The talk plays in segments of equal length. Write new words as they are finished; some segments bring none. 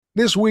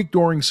This week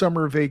during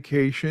summer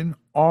vacation,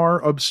 our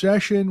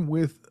obsession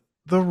with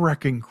the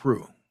Wrecking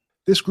Crew.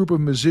 This group of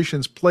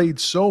musicians played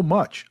so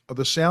much of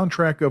the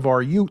soundtrack of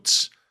our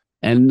youths.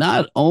 And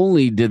not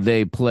only did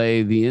they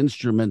play the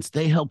instruments,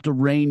 they helped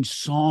arrange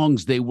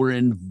songs. They were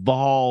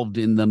involved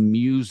in the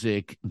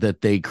music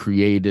that they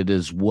created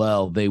as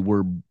well. They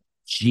were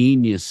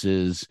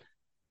geniuses,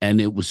 and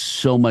it was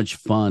so much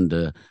fun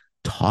to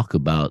talk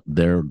about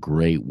their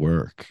great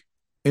work.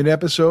 An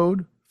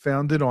episode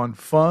founded on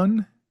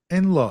fun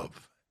and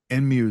love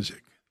and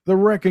music. The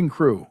Wrecking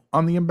Crew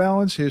on the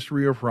Imbalanced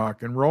History of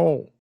Rock and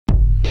Roll.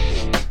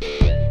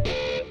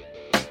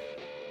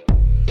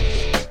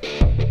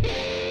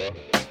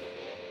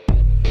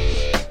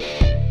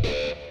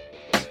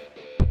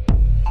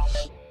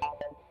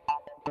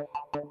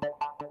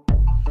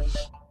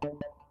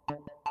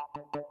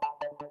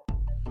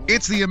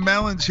 It's the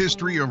Imbalanced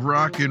History of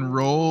Rock and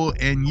Roll,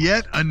 and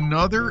yet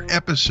another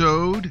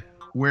episode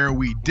where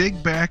we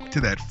dig back to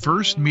that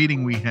first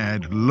meeting we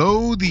had,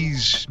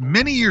 these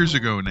many years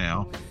ago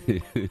now.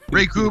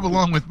 Ray Koob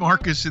along with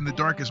Marcus in the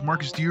Darkest.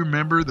 Marcus, do you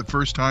remember the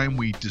first time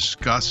we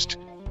discussed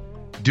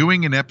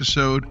doing an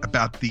episode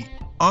about the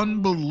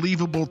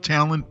unbelievable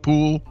talent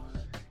pool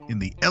in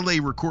the LA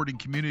recording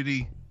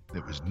community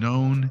that was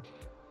known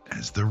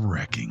as the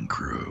Wrecking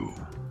Crew?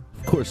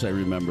 Of course, I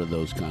remember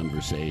those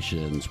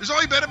conversations. There's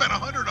only been about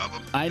 100 of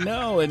them. I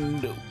know,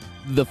 and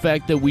the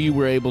fact that we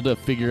were able to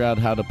figure out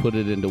how to put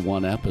it into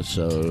one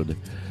episode,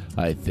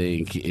 I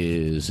think,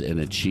 is an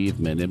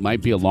achievement. It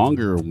might be a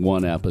longer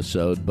one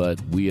episode, but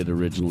we had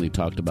originally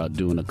talked about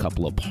doing a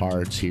couple of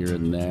parts here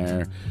and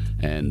there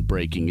and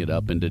breaking it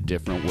up into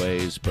different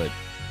ways, but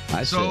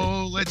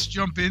let's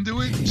jump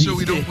into it so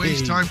we don't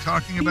waste time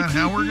talking about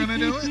how we're going to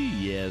do it?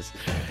 Yes.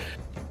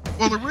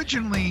 Well,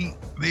 originally,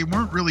 they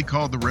weren't really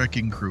called the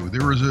Wrecking Crew.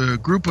 There was a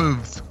group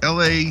of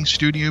LA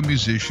studio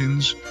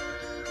musicians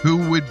who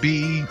would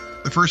be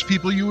the first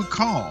people you would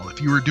call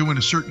if you were doing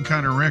a certain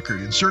kind of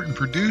record. And certain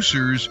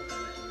producers,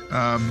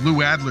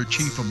 Lou Adler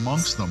chief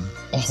amongst them,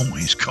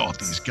 always called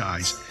these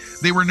guys.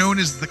 They were known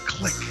as the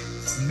Clique.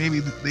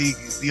 Maybe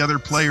the other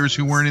players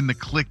who weren't in the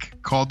Clique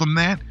called them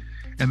that.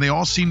 And they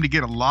all seemed to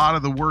get a lot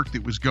of the work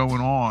that was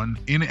going on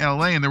in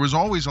LA. And there was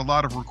always a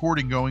lot of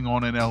recording going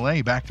on in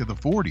LA back to the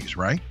 40s,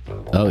 right?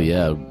 Oh,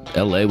 yeah.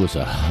 LA was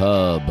a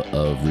hub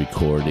of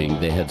recording.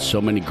 They had so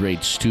many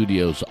great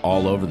studios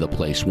all over the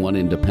place, one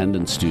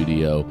independent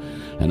studio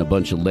and a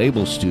bunch of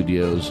label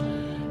studios.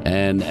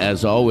 And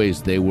as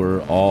always, they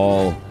were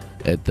all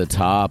at the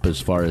top as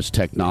far as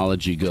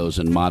technology goes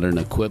and modern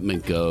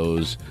equipment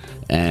goes.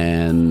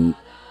 And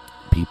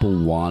people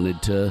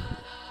wanted to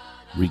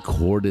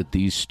record at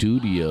these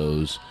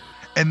studios.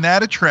 And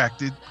that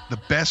attracted the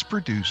best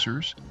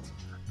producers,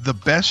 the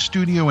best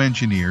studio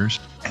engineers,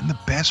 and the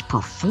best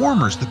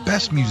performers, the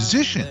best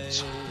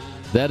musicians.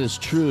 That is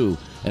true.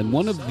 And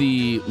one of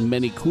the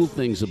many cool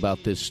things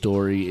about this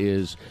story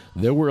is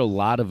there were a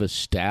lot of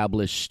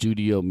established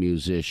studio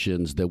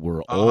musicians that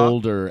were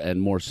older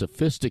and more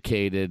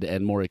sophisticated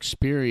and more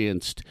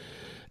experienced.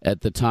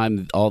 At the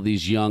time, all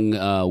these young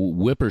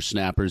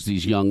whippersnappers,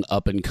 these young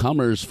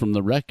up-and-comers from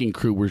the Wrecking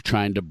Crew were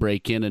trying to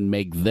break in and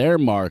make their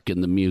mark in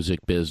the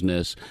music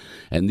business.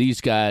 And these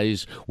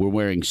guys were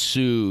wearing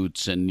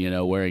suits and,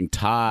 wearing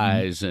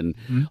ties and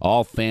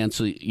all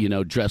fancy,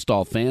 dressed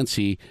all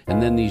fancy.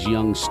 And then these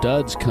young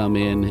studs come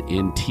in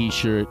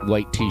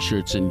white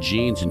T-shirts and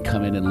jeans and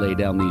come in and lay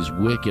down these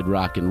wicked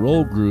rock and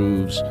roll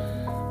grooves.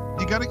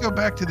 You got to go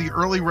back to the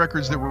early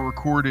records that were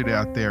recorded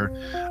out there.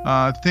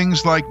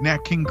 Things like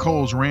Nat King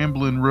Cole's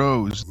Ramblin'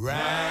 Rose.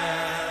 Ramblin'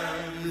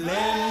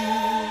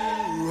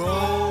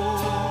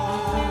 Rose,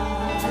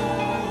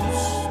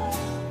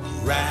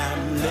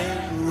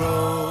 Ramblin'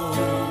 Rose,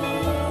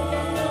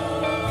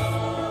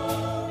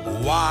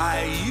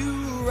 why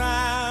you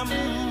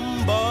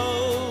ramble,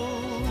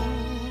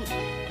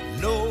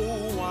 no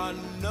one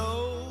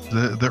knows.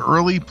 The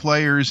early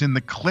players in the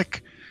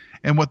Clique,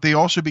 and what they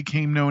also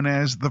became known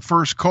as the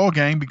First Call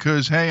Gang,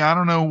 because, hey, I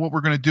don't know what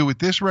we're going to do with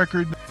this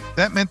record.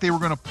 That meant they were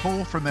going to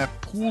pull from that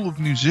pool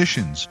of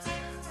musicians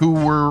who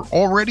were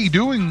already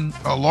doing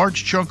a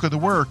large chunk of the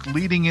work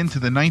leading into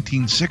the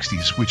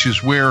 1960s, which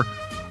is where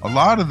a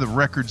lot of the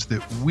records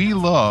that we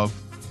love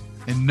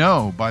and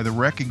know by the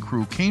Wrecking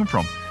Crew came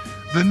from.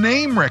 The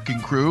name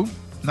Wrecking Crew,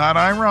 not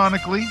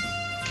ironically,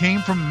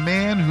 came from a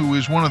man who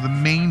is one of the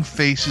main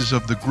faces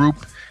of the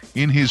group.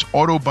 In his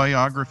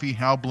autobiography,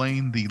 Hal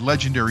Blaine, the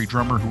legendary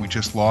drummer who we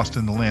just lost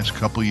in the last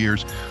couple of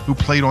years, who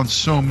played on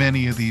so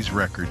many of these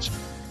records,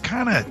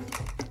 kind of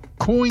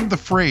coined the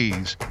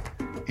phrase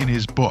in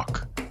his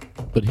book.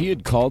 But he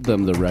had called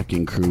them the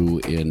Wrecking Crew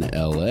in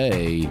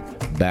L.A.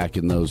 back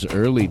in those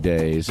early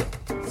days.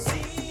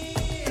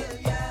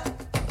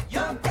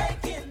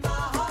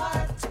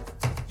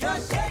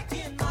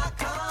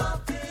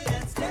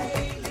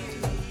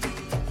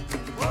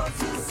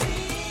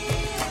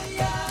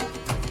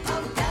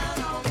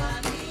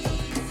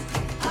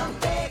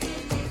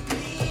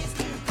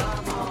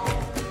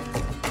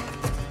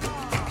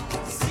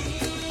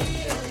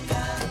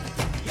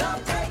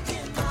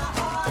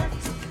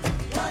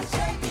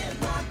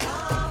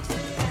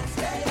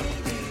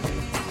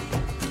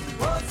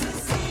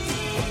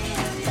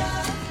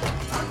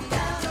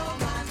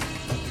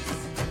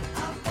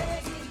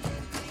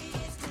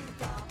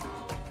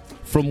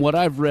 From what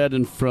I've read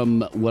and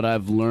from what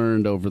I've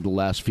learned over the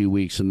last few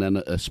weeks, and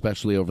then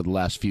especially over the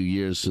last few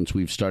years since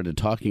we've started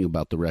talking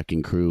about the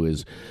Wrecking Crew,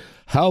 is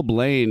Hal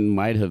Blaine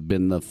might have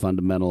been the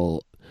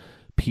fundamental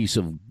piece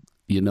of,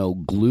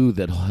 glue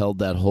that held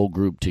that whole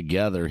group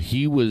together.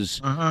 He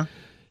was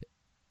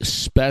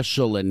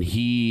special, and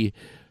he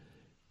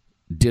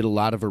did a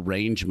lot of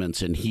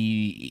arrangements, and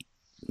he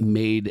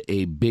made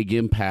a big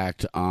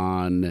impact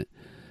on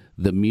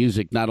the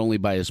music, not only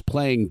by his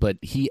playing, but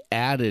he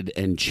added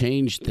and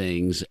changed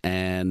things,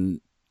 and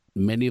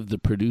many of the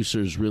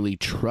producers really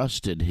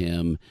trusted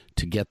him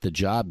to get the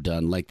job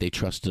done, like they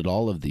trusted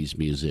all of these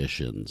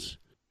musicians.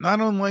 Not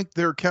unlike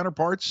their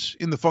counterparts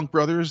in the Funk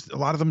Brothers, a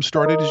lot of them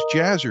started as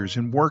jazzers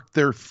and worked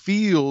their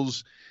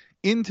feels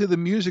into the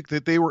music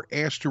that they were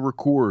asked to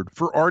record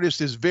for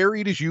artists as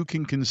varied as you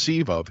can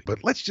conceive of.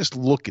 But let's just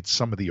look at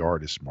some of the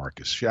artists,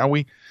 Marcus, shall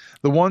we?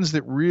 The ones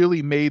that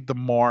really made the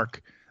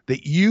mark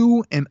that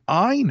you and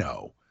I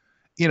know,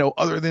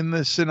 other than the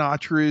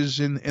Sinatras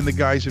and the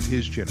guys of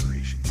his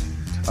generation.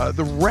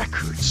 The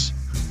records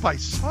by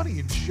Sonny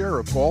and Cher,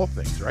 of all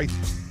things, right?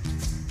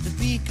 The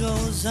beat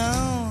goes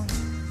on.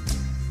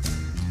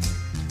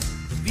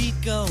 The beat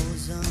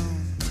goes on.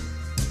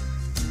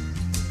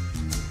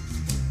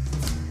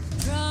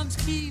 Drums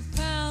keep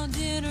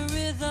pounding a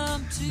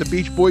rhythm to the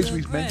Beach Boys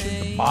we've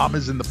mentioned, the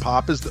Mamas and the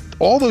Papas,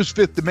 all those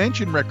Fifth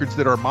Dimension records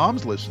that our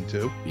moms listened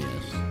to. Yes.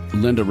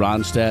 Linda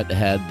Ronstadt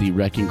had the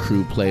Wrecking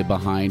Crew play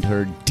behind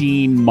her.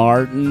 Dean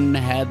Martin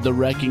had the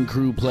Wrecking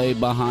Crew play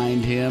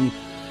behind him.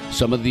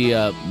 Some of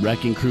the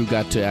Wrecking Crew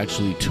got to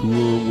actually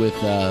tour with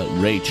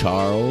Ray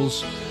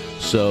Charles.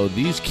 So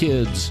these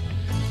kids,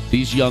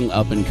 these young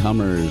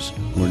up-and-comers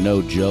were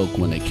no joke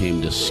when it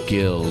came to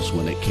skills,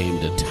 when it came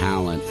to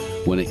talent,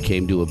 when it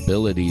came to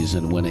abilities,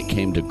 and when it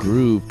came to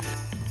groove.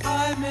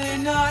 I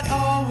may not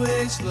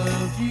always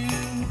love you,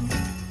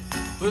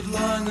 but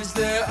long as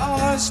there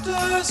are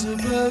stars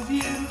above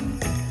you,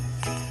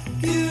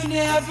 you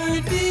never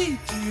need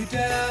to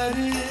doubt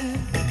it.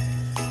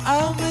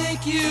 I'll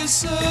make you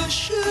so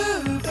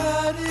sure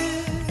about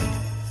it.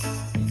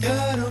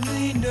 God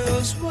only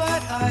knows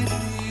what I'd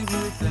be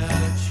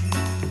without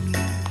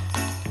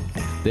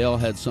you. They all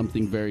had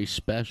something very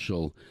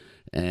special,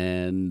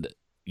 and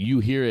you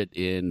hear it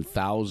in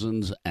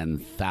thousands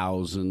and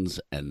thousands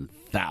and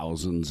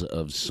thousands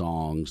of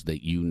songs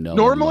that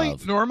Normally,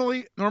 and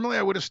love.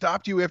 I would have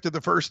stopped you after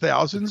the first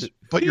thousands,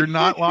 but you're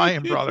not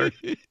lying, brother.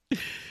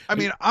 I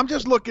mean, I'm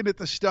just looking at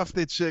the stuff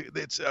that's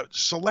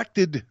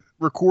selected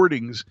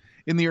recordings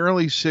in the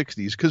early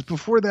 60s, because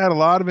before that, a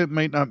lot of it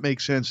might not make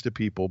sense to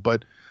people,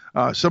 but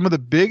some of the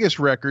biggest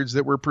records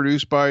that were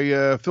produced by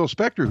Phil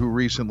Spector, who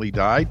recently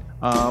died,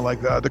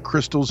 like the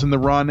Crystals and the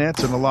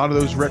Ronettes, and a lot of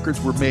those records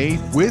were made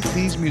with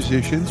these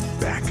musicians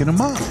backing them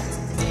up.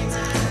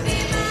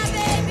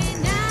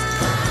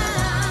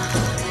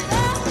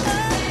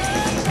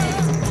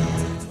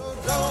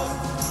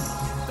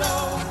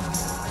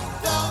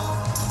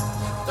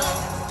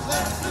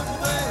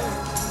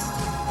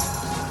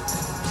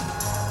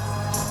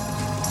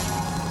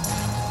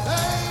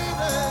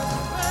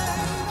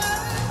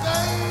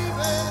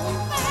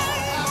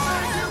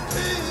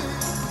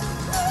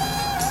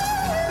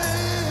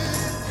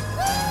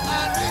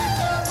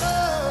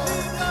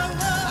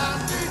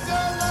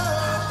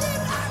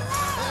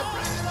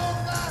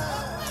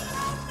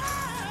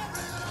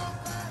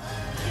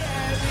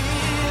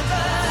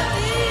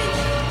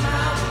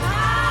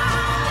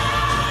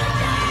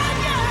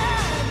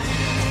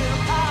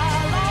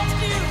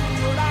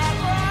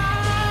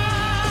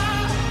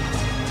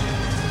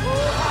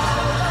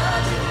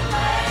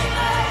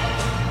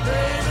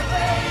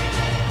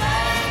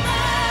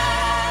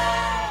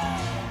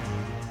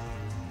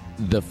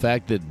 The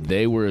fact that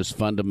they were as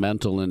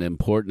fundamental and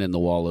important in the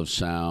Wall of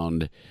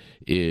Sound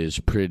is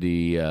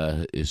pretty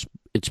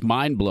it's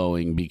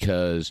mind-blowing,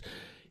 because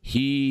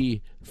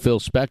Phil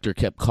Spector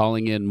kept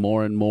calling in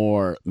more and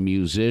more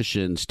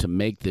musicians to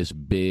make this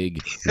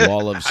big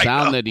wall of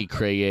sound that he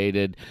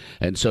created.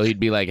 And so he'd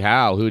be like,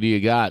 Hal, who do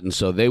you got? And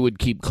so they would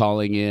keep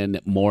calling in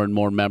more and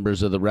more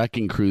members of the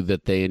Wrecking Crew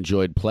that they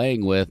enjoyed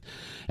playing with.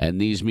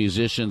 And these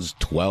musicians,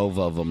 12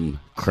 of them,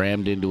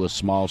 crammed into a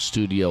small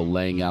studio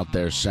laying out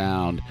their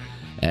sound.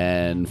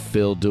 And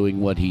Phil doing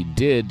what he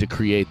did to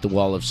create the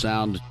wall of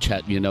sound,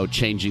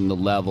 changing the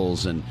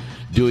levels and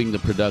doing the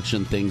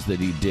production things that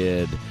he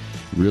did,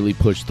 really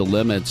pushed the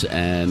limits,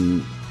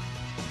 and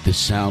the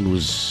sound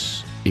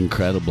was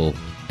incredible.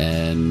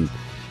 And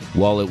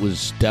while it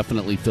was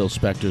definitely Phil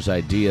Spector's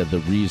idea, the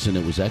reason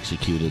it was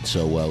executed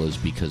so well is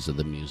because of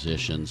the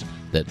musicians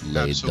that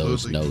laid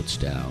those notes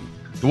down.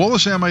 The Wall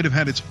of Sound might have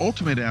had its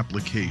ultimate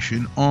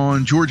application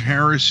on George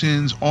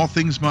Harrison's All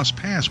Things Must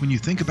Pass. When you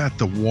think about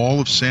the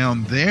Wall of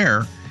Sound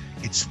there,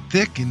 it's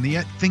thick and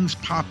yet things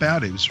pop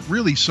out. It was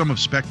really some of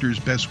Spector's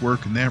best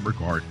work in that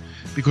regard,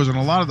 because on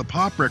a lot of the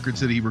pop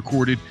records that he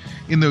recorded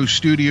in those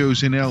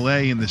studios in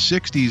L.A. in the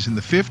 60s and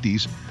the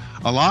 50s,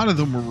 a lot of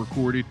them were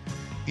recorded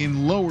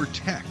in lower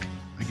tech,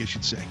 I guess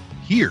you'd say.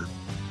 Here,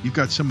 you've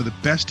got some of the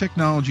best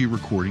technology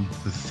recording,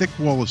 the thick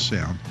wall of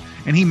sound,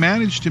 And he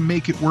managed to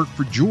make it work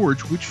for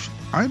George, which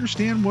I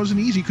understand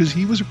wasn't easy because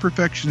he was a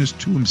perfectionist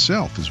to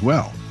himself as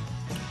well.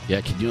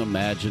 Yeah, can you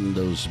imagine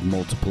those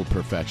multiple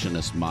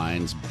perfectionist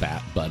minds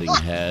butting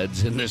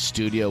heads in the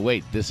studio?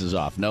 Wait, this is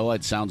off. No,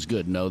 it sounds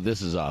good. No,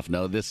 this is off.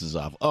 No, this is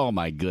off. Oh,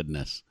 my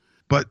goodness.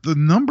 But the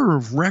number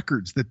of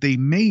records that they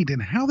made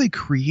and how they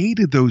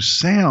created those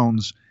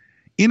sounds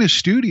in a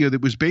studio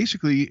that was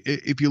basically,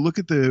 if you look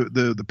at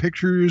the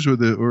pictures or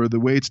the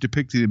way it's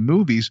depicted in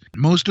movies,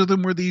 most of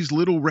them were these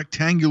little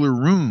rectangular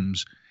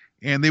rooms.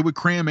 And they would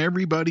cram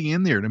everybody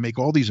in there to make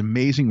all these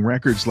amazing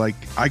records like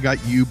I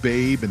Got You,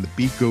 Babe, and The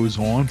Beat Goes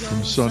On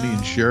from Sonny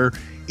and Cher,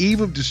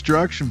 Eve of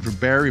Destruction from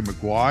Barry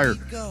McGuire,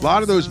 a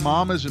lot of those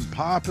Mamas and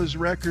Papas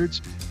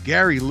records,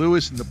 Gary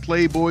Lewis and the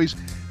Playboys,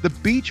 the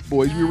Beach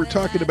Boys. We were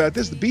talking about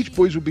this. The Beach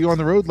Boys would be on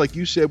the road, like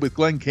you said, with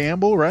Glenn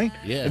Campbell, right?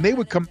 Yeah. And they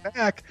would come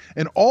back,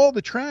 and all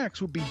the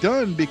tracks would be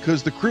done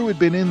because the crew had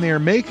been in there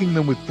making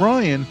them with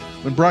Brian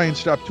when Brian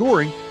stopped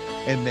touring,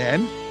 and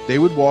then they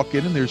would walk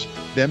in and there's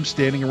them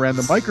standing around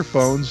the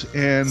microphones,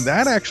 and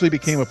that actually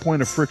became a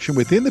point of friction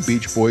within the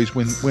Beach Boys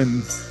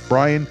when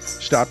Brian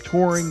stopped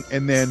touring,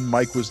 and then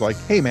Mike was like,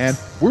 hey man,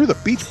 we're the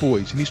Beach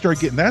Boys, and he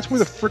started getting, that's where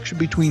the friction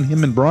between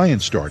him and Brian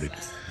started.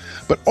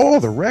 But all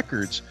the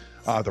records,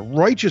 the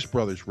Righteous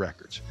Brothers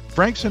records,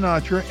 Frank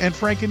Sinatra and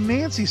Frank and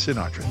Nancy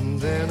Sinatra. And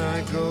then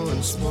I go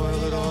and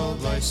spoil it all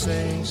by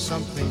saying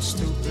something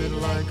stupid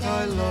like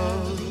I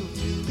love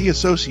you. The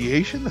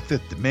Association, the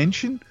Fifth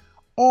Dimension,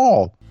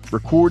 all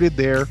recorded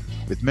there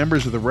with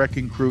members of the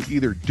Wrecking Crew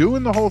either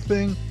doing the whole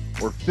thing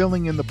or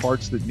filling in the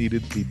parts that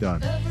needed to be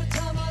done. Every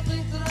time I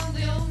think that I'm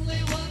the only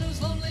one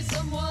who's lonely,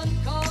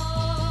 someone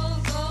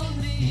calls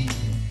on me.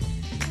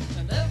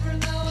 And every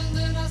now and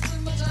then I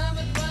spend my time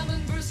at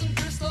climbing Bruce and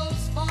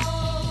Christoph's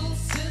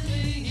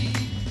falsity.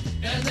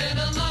 And then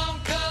along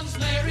comes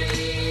Mary.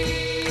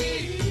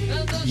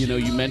 You know,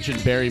 you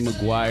mentioned Barry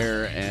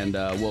McGuire, and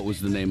what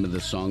was the name of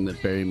the song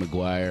that Barry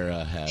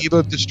McGuire had? Eve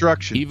of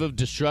Destruction. Eve of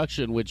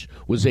Destruction, which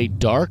was a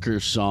darker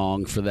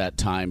song for that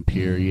time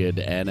period,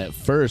 and at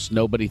first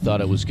nobody thought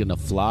it was going to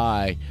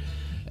fly,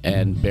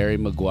 and Barry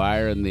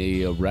McGuire and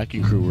the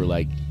Wrecking Crew were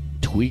like,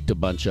 tweaked a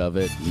bunch of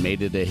it,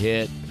 made it a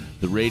hit,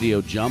 the radio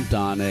jumped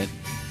on it,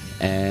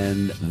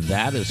 and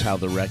that is how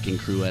the Wrecking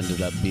Crew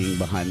ended up being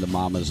behind the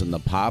Mamas and the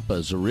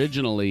Papas.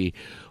 Originally,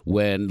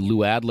 when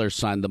Lou Adler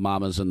signed the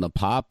Mamas and the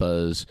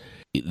Papas,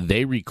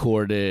 they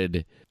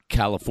recorded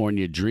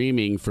California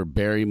Dreaming for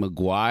Barry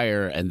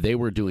McGuire, and they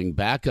were doing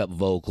backup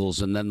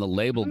vocals, and then the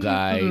label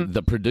guy,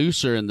 the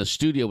producer in the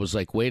studio was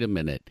like, wait a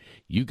minute,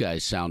 you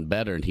guys sound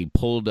better, and he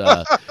pulled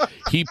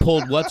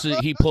what's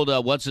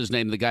his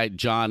name, the guy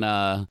John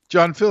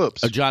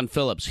Phillips. John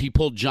Phillips. He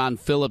pulled John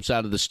Phillips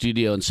out of the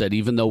studio and said,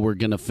 even though we're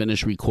going to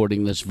finish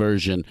recording this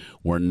version,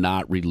 we're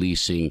not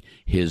releasing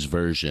his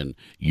version.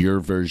 Your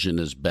version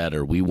is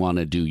better. We want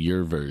to do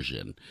your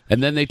version.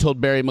 And then they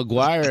told Barry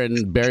McGuire,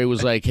 and Barry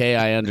was like, hey,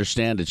 I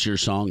understand. It's your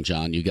song,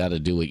 John. You got to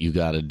do what you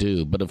got to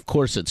do. But of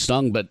course it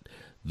stung, but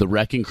the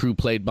Wrecking Crew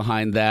played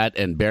behind that,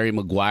 and Barry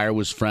McGuire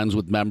was friends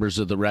with members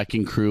of the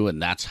Wrecking Crew,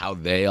 and that's how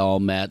they all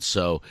met.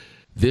 So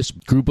this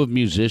group of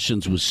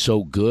musicians was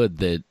so good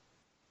that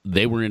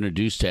they were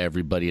introduced to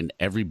everybody, and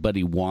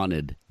everybody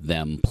wanted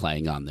them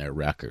playing on their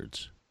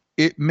records.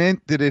 It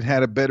meant that it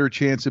had a better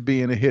chance of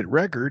being a hit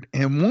record.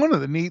 And one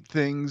of the neat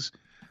things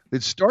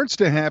that starts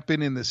to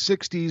happen in the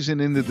 60s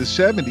and into the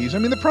 70s, I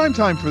mean, the prime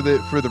time for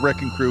the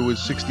Wrecking Crew was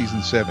 60s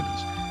and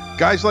 70s.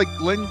 Guys like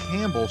Glenn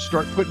Campbell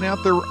start putting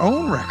out their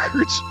own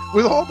records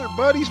with all their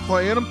buddies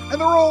playing them, and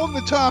they're all in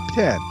the top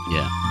 10.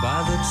 Yeah.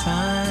 By the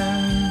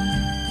time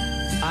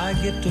I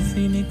get to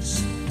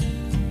Phoenix,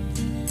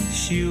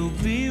 she'll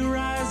be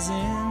rising.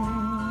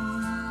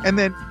 And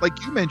then,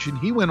 like you mentioned,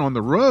 he went on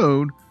the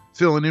road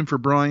filling in for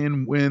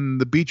Brian when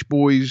the Beach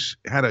Boys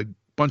had a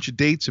bunch of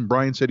dates and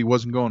Brian said he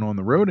wasn't going on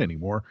the road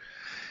anymore.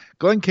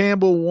 Glenn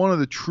Campbell, one of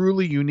the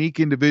truly unique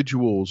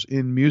individuals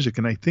in music,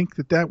 and I think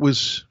that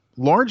was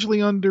largely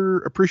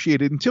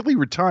underappreciated until he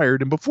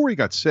retired and before he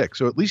got sick.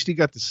 So at least he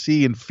got to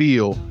see and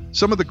feel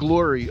some of the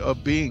glory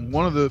of being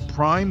one of the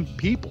prime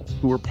people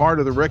who were part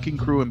of the Wrecking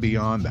Crew and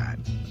beyond that.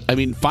 I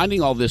mean,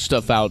 finding all this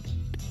stuff out,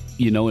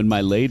 you know, in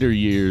my later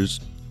years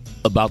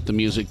about the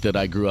music that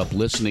I grew up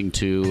listening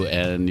to,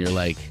 and you're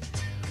like,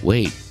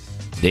 wait,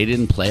 they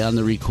didn't play on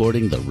the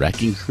recording, the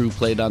Wrecking Crew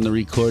played on the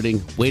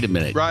recording. Wait a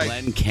minute, right.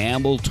 Glenn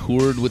Campbell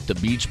toured with the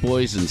Beach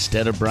Boys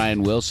instead of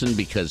Brian Wilson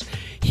because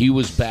he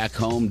was back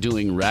home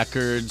doing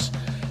records.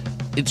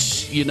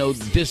 It's, you know,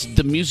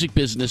 the music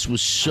business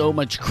was so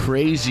much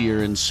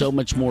crazier and so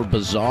much more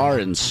bizarre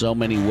in so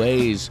many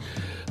ways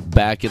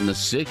back in the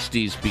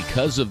 60s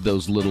because of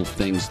those little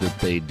things that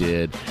they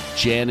did.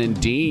 Jan and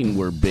Dean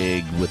were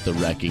big with the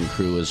Wrecking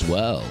Crew as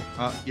well.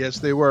 Yes,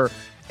 they were.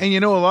 And, you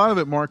know, a lot of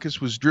it,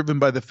 Marcus, was driven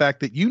by the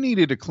fact that you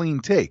needed a clean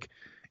take.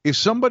 If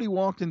somebody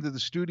walked into the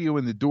studio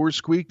and the door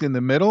squeaked in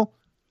the middle,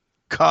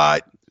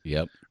 cut.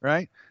 Yep.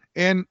 Right?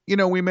 And, you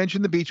know, we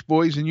mentioned the Beach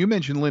Boys and you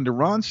mentioned Linda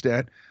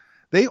Ronstadt.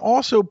 They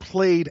also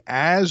played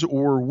as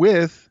or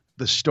with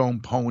the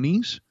Stone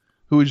Ponies,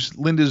 who was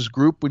Linda's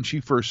group when she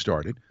first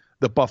started,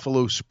 the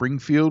Buffalo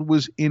Springfield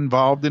was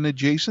involved in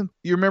adjacent.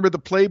 You remember the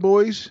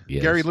Playboys?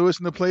 Yes. Gary Lewis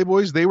and the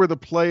Playboys? They were the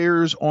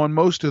players on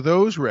most of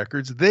those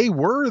records. They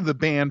were the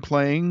band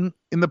playing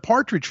in the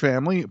Partridge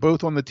Family,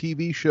 both on the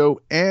TV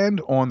show and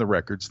on the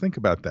records. Think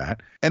about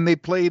that. And they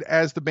played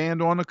as the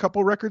band on a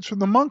couple records from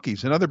the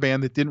Monkees, another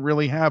band that didn't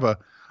really have a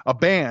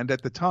band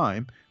at the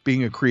time,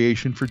 being a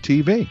creation for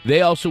TV.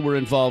 They also were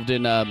involved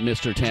in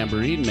Mr.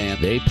 Tambourine Man.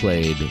 They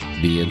played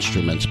the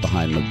instruments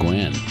behind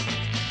McGuinn.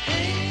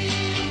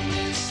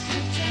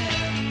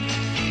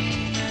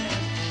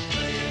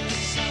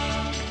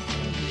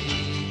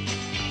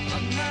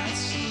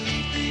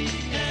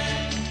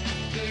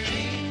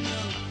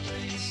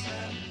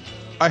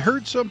 I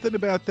heard something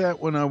about that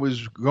when I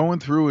was going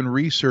through and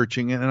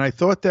researching it, and I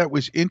thought that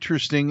was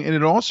interesting, and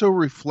it also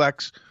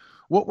reflects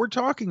what we're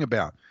talking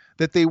about,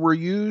 that they were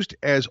used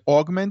as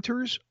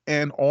augmenters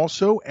and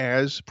also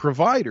as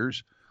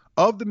providers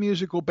of the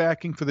musical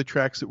backing for the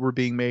tracks that were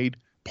being made,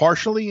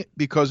 partially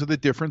because of the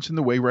difference in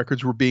the way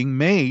records were being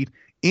made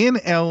in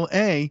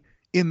L.A.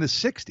 in the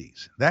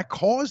 60s. That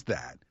caused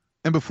that.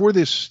 And before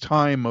this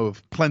time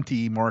of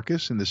plenty,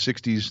 Marcus, in the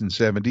 60s and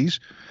 70s,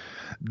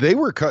 they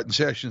were cutting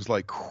sessions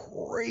like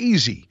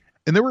crazy.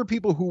 And there were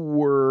people who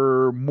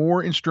were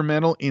more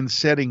instrumental in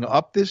setting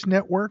up this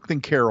network than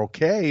Carol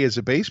Kay as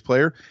a bass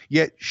player,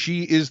 yet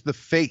she is the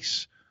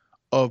face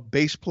of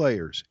bass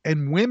players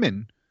and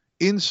women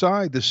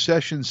inside the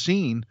session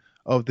scene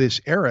of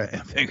this era.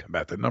 And think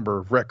about the number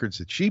of records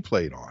that she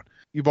played on.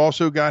 You've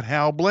also got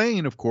Hal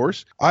Blaine, of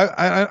course.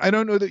 I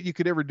don't know that you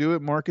could ever do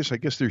it, Marcus. I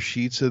guess there's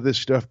sheets of this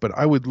stuff, but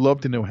I would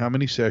love to know how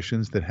many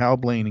sessions that Hal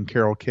Blaine and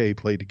Carol Kay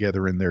played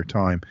together in their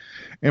time.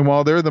 And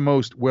while they're the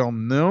most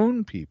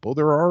well-known people,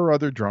 there are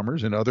other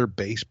drummers and other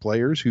bass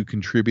players who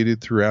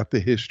contributed throughout the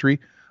history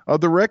of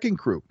the Wrecking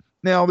Crew.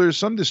 Now, there's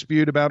some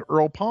dispute about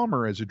Earl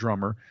Palmer as a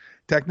drummer.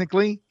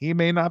 Technically, he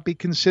may not be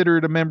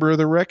considered a member of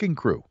the Wrecking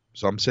Crew.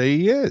 Some say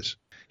he is.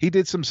 He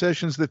did some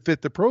sessions that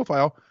fit the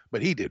profile,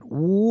 but he did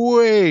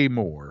way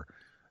more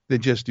than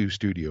just do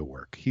studio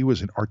work. He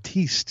was an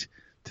artiste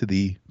to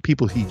the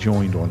people he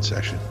joined on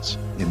sessions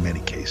in many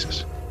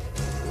cases.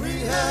 We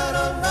had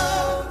a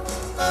love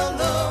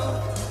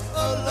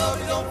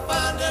you don't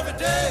find every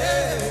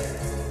day.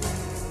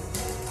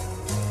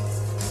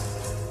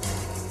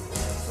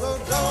 So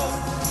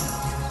don't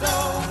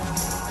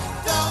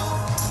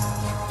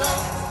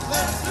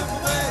let it slip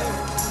away.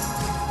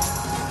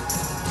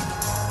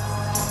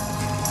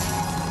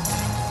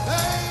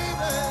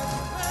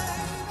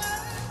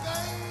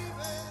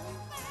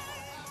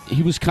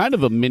 He was kind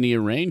of a mini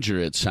arranger,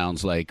 it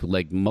sounds like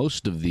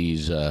most of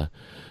these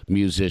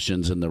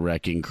musicians in the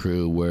Wrecking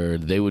Crew, where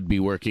they would be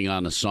working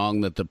on a song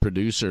that the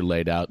producer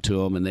laid out to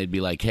them, and they'd be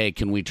like, hey,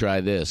 can we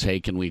try this? Hey,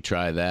 can we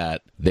try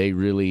that? They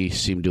really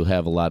seem to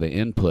have a lot of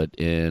input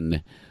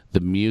in the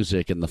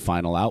music and the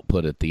final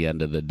output at the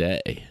end of the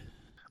day.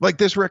 Like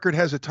this record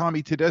has a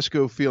Tommy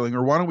Tedesco feeling,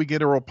 or why don't we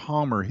get Earl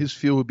Palmer? His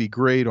feel would be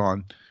great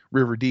on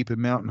River Deep and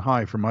Mountain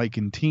High from Ike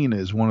and Tina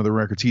is one of the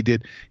records he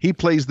did. He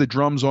plays the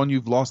drums on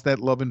You've Lost That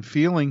Love and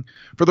Feeling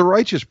for the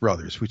Righteous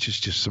Brothers, which is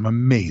just some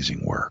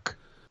amazing work.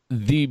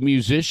 The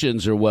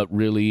musicians are what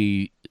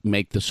really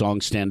make the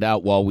song stand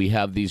out. While we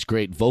have these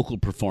great vocal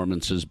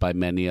performances by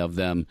many of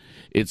them,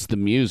 it's the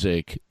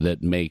music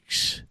that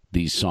makes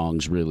these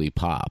songs really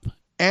pop.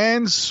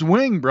 And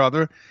swing,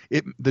 brother.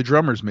 The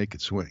drummers make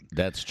it swing.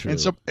 That's true. And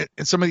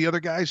some of the other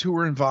guys who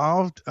were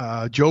involved,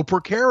 Joe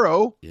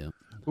Porcaro, yeah,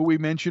 who we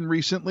mentioned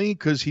recently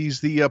because he's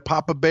the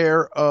Papa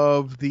Bear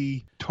of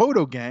the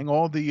Toto Gang,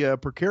 all the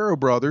Porcaro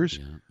brothers,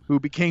 who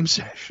became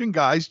session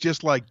guys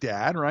just like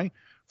Dad, right?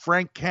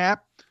 Frank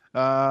Capp,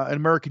 an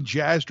American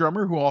jazz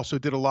drummer who also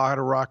did a lot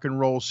of rock and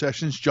roll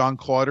sessions. John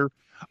Clauder,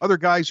 other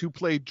guys who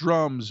played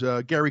drums.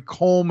 Gary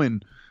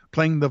Coleman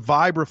playing the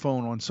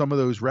vibraphone on some of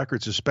those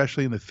records,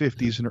 especially in the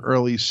 50s and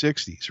early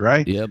 60s,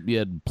 right? Yep, you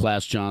had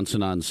Plas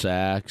Johnson on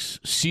sax.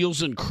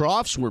 Seals and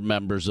Crofts were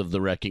members of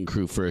the Wrecking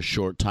Crew for a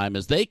short time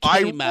as they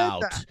came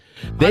out.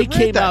 They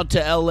came out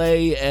to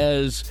L.A.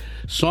 as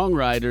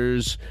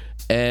songwriters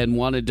and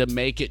wanted to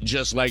make it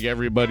just like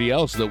everybody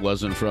else that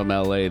wasn't from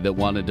L.A. that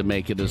wanted to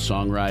make it as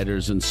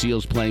songwriters. And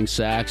Seals playing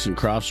sax and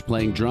Crofts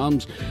playing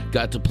drums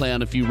got to play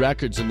on a few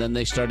records, and then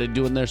they started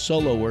doing their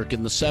solo work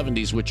in the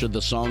 70s, which are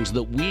the songs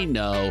that we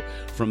know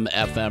from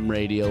FM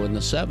radio in the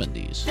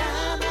 70s.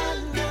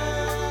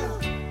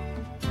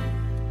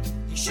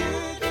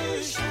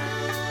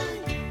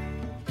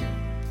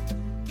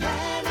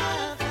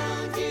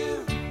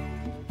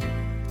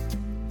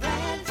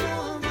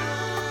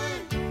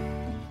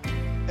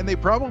 And they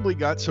probably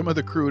got some of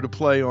the crew to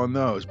play on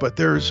those, but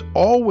there's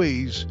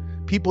always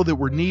people that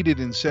were needed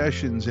in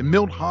sessions, and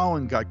Milt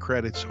Holland got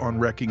credits on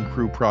Wrecking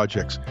Crew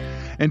projects.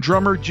 And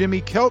drummer Jimmy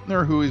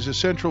Keltner, who is a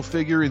central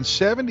figure in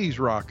 70s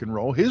rock and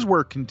roll, his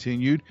work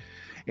continued,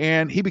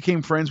 and he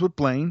became friends with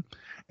Blaine,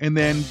 and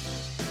then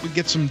would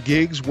get some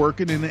gigs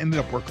working and ended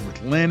up working with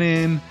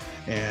Lennon.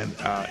 And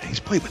he's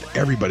played with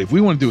everybody. If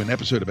we want to do an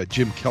episode about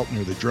Jim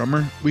Keltner, the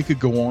drummer, we could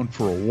go on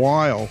for a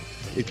while.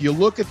 If you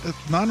look at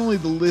not only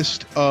the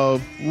list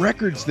of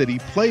records that he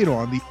played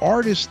on, the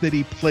artists that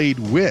he played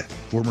with,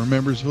 former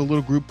members of a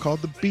little group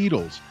called the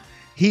Beatles.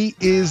 He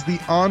is the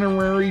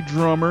honorary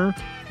drummer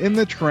in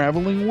the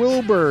Traveling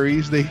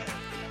Wilburys. They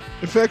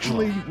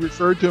affectionately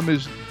referred to him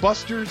as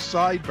Buster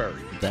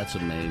Sidebury. That's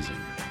amazing.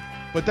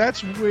 But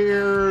that's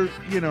where,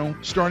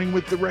 starting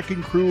with the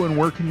Wrecking Crew and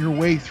working your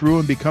way through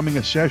and becoming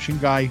a session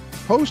guy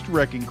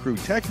post-Wrecking Crew,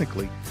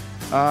 technically,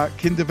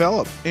 can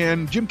develop.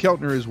 And Jim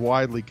Keltner is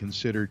widely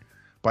considered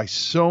by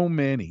so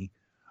many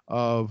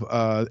of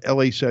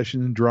LA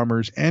session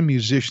drummers and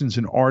musicians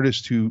and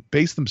artists who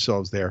base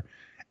themselves there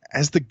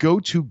as the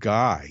go-to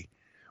guy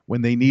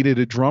when they needed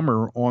a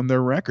drummer on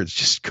their records.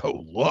 Just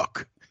go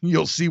look.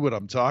 You'll see what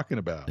I'm talking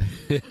about.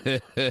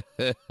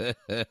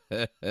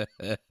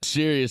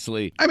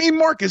 Seriously. I mean,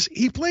 Marcus,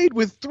 he played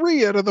with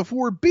 3 out of the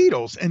 4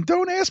 Beatles, and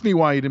don't ask me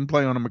why he didn't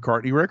play on a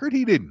McCartney record.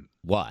 He didn't.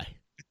 Why?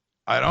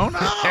 I don't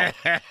know.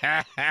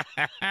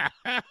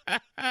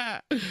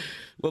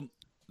 Well,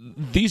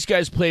 these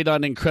guys played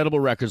on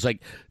incredible records.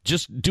 Like,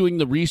 just doing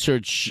the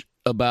research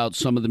about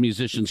some of the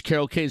musicians,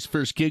 Carol Kay's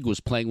first gig was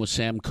playing with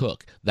Sam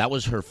Cooke. That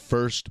was her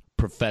first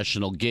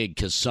professional gig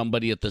because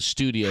somebody at the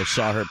studio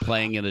saw her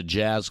playing in a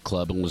jazz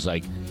club and was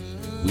like,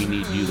 we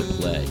need you to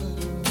play.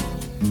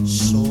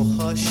 So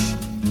hush,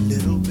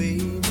 little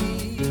baby,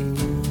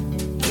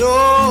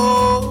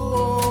 don't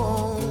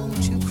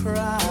you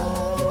cry.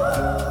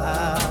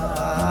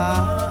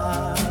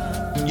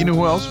 You know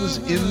who else was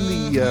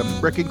in the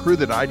Wrecking Crew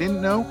that I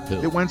didn't know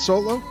that went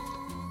solo?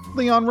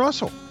 Leon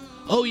Russell.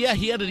 Oh, yeah,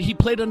 he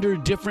played under a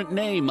different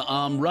name.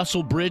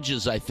 Russell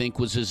Bridges, I think,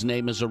 was his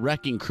name as a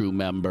Wrecking Crew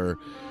member.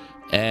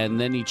 And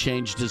then he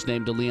changed his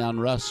name to Leon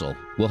Russell.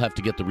 We'll have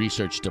to get the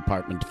research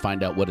department to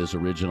find out what his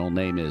original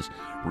name is.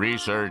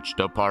 Research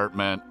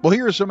department. Well,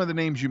 here are some of the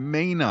names you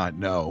may not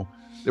know.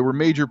 There were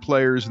major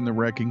players in the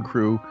Wrecking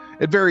Crew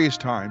at various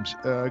times.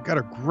 Got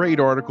a great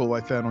article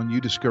I found on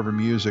You Discover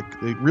Music.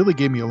 It really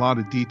gave me a lot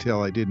of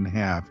detail I didn't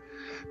have.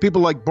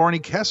 People like Barney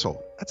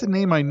Kessel. That's a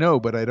name I know,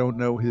 but I don't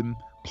know him.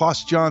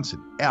 Ploss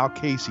Johnson, Al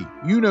Casey.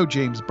 You know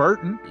James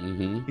Burton.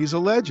 Mm-hmm. He's a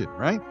legend,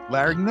 right?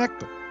 Larry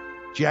Knechtel.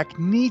 Jack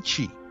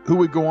Nietzsche, who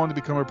would go on to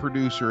become a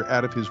producer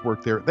out of his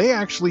work there. They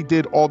actually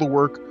did all the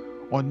work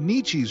on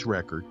Nietzsche's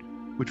record,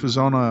 which was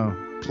on a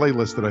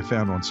playlist that I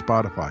found on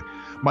Spotify.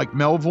 Mike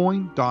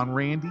Melvoin, Don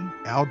Randy,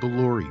 Al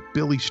DeLory,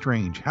 Billy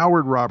Strange,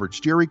 Howard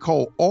Roberts, Jerry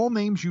Cole, all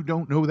names you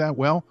don't know that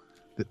well,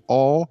 that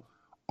all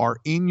are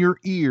in your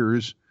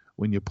ears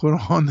when you put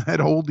on that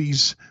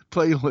oldies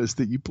playlist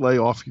that you play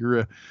off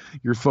your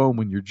phone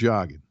when you're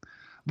jogging.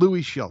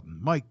 Louis Shelton,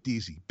 Mike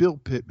Deasy, Bill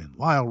Pittman,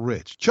 Lyle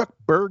Rich, Chuck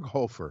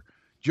Berghofer,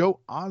 Joe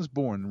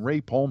Osborne,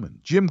 Ray Pullman,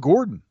 Jim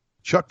Gordon,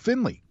 Chuck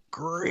Finley,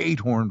 great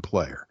horn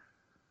player.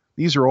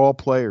 These are all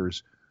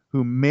players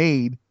who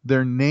made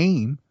their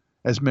name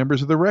as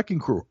members of the Wrecking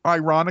Crew.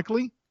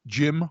 Ironically,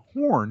 Jim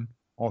Horn,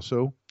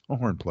 also a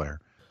horn player.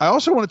 I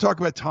also want to talk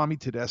about Tommy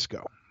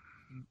Tedesco,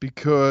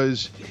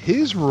 because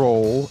his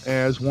role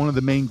as one of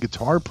the main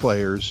guitar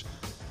players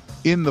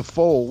in the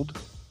fold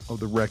of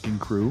the Wrecking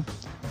Crew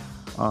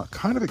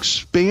kind of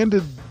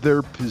expanded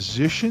their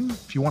position,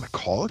 if you want to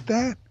call it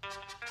that,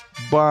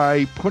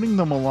 by putting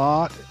them a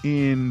lot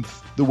in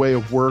the way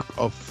of work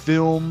of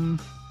film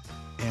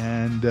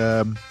and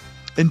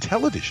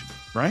television,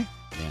 right?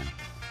 Yeah.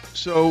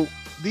 So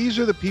these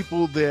are the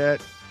people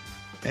that,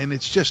 and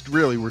it's just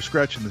really, we're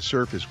scratching the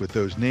surface with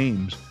those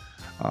names,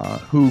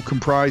 who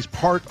comprise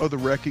part of the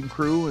Wrecking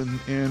Crew.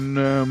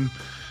 And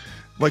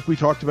like we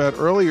talked about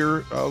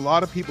earlier, a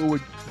lot of people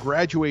would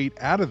graduate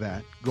out of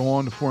that, go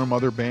on to form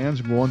other bands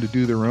and go on to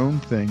do their own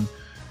thing.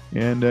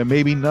 And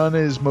maybe none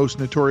as most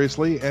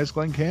notoriously as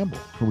Glenn Campbell,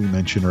 who we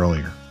mentioned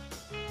earlier.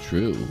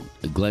 True.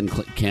 Glenn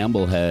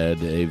Campbell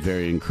had a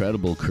very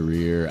incredible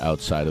career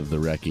outside of the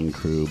Wrecking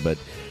Crew, but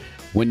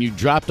when you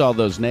dropped all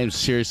those names,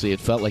 seriously, it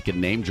felt like a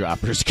name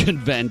droppers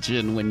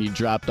convention when you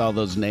dropped all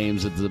those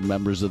names of the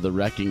members of the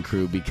Wrecking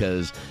Crew,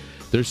 because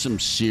there's some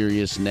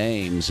serious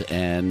names,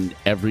 and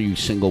every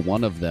single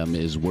one of them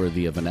is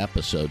worthy of an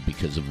episode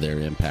because of their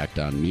impact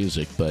on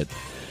music. But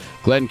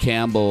Glenn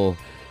Campbell,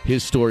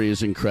 his story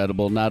is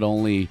incredible. Not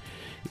only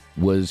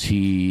was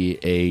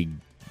he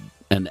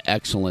an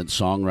excellent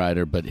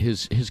songwriter, but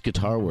his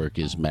guitar work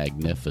is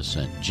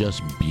magnificent,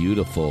 just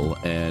beautiful.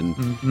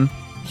 And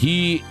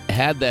he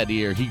had that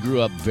ear. He grew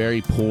up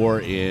very poor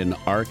in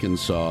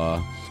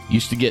Arkansas,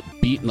 used to get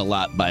beaten a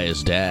lot by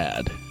his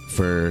dad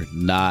for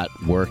not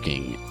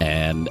working,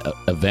 and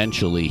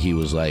eventually he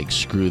was like,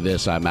 screw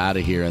this, I'm out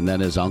of here. And then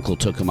his uncle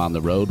took him on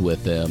the road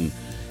with him.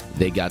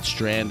 They got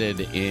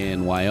stranded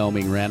in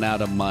Wyoming, ran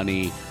out of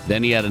money.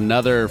 Then he had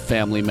another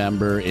family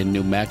member in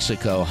New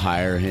Mexico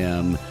hire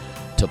him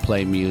to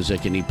play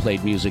music, and he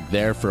played music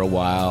there for a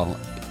while,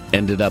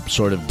 ended up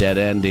sort of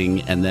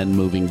dead-ending, and then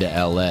moving to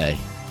L.A.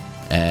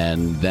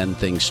 And then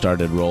things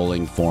started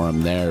rolling for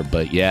him there.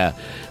 But yeah,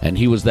 and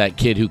he was that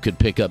kid who could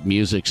pick up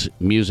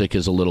music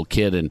as a little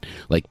kid and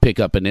like pick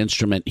up an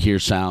instrument, hear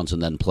sounds,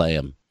 and then play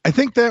them. I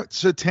think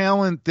that's a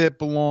talent that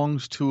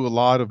belongs to a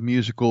lot of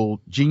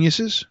musical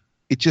geniuses.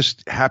 It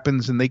just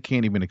happens and they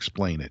can't even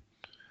explain it.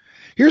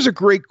 Here's a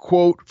great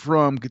quote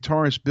from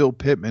guitarist Bill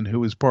Pittman,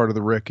 who is part of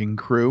the Wrecking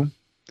Crew.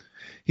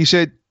 He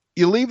said,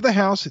 "You leave the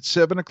house at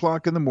 7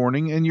 o'clock in the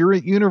morning and you're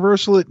at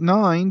Universal at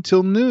 9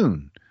 till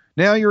noon.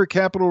 Now you're at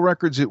Capitol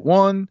Records at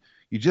 1.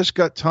 You just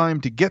got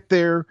time to get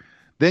there.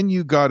 Then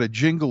you got a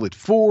jingle at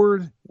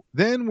 4.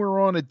 Then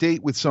we're on a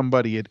date with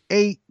somebody at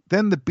 8.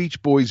 Then the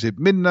Beach Boys at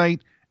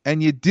midnight.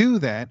 And you do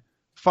that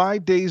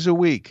 5 days a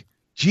week.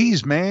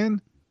 Geez, man,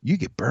 you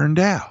get burned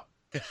out."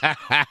 Wow.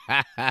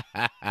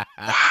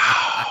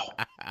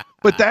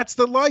 But that's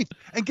the life.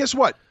 And guess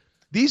what?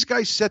 These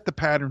guys set the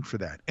pattern for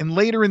that. And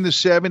later in the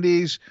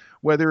 70s,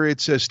 whether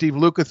it's Steve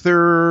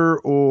Lukather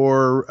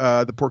or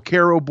the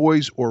Porcaro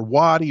Boys or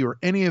Waddy or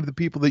any of the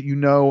people that you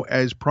know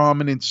as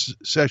prominent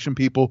session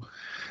people,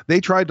 they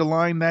tried to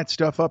line that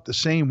stuff up the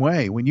same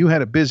way. When you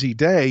had a busy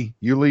day,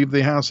 you leave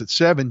the house at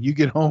 7, you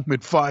get home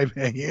at 5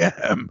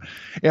 a.m.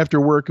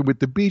 after working with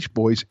the Beach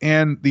Boys.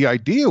 And the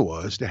idea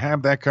was to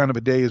have that kind of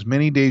a day as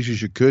many days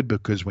as you could,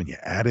 because when you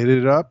added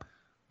it up,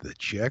 the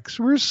checks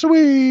were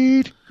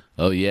sweet.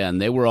 Oh, yeah,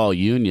 and they were all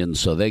unions,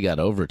 so they got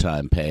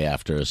overtime pay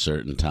after a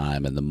certain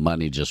time, and the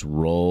money just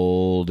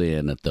rolled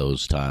in at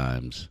those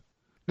times.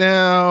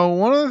 Now,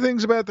 one of the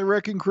things about the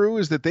Wrecking Crew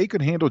is that they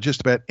could handle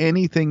just about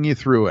anything you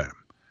threw at them,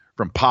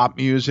 from pop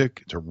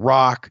music to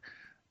rock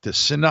to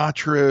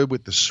Sinatra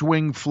with the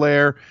swing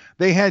flair.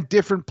 They had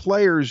different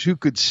players who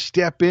could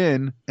step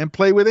in and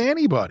play with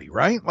anybody,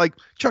 right? Like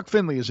Chuck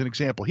Finley is an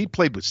example. He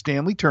played with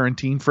Stanley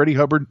Turrentine, Freddie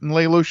Hubbard, and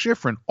Lalo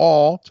Schifrin,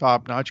 all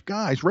top-notch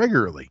guys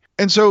regularly.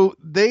 And so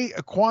they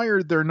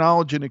acquired their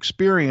knowledge and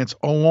experience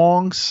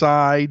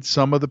alongside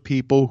some of the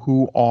people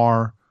who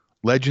are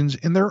legends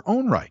in their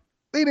own right.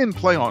 They didn't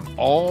play on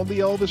all the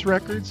Elvis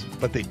records,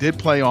 but they did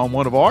play on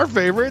one of our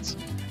favorites,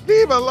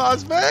 Viva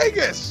Las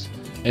Vegas!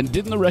 And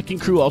didn't the Wrecking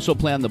Crew also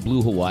play on the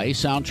Blue Hawaii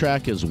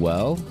soundtrack as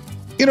well?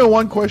 You know,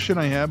 one question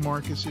I have,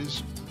 Marcus,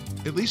 is,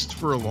 at least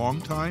for a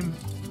long time,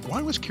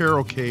 why was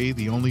Carol Kaye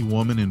the only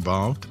woman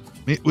involved?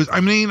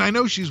 I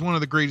know she's one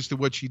of the greatest at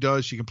what she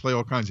does. She can play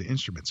all kinds of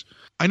instruments.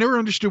 I never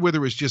understood whether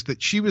it was just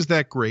that she was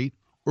that great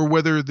or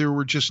whether there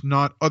were just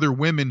not other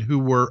women who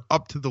were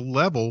up to the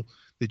level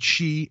that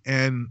she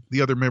and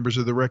the other members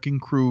of the Wrecking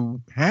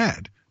Crew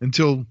had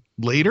until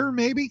later,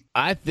 maybe?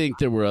 I think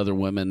there were other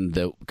women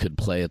that could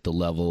play at the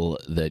level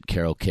that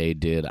Carol Kaye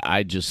did.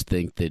 I just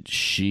think that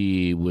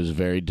she was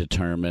very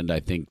determined. I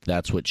think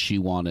that's what she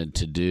wanted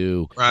to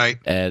do. Right.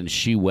 And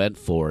she went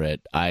for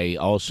it. I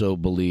also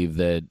believe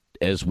that,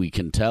 as we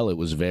can tell, it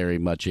was very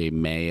much a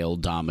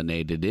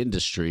male-dominated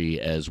industry.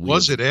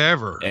 Was it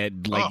ever?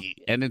 And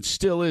and it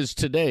still is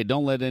today.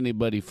 Don't let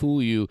anybody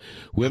fool you.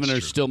 Women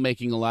are still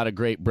making a lot of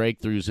great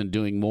breakthroughs and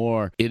doing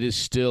more. It is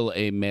still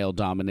a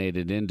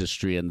male-dominated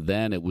industry, and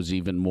then it was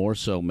even more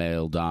so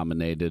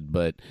male-dominated.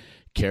 But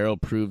Carol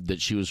proved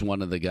that she was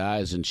one of the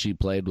guys, and she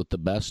played with the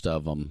best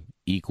of them,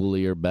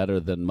 equally or better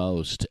than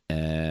most.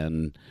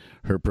 And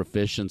her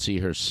proficiency,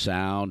 her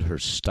sound, her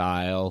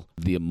style,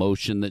 the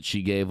emotion that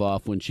she gave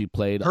off when she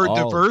played. Her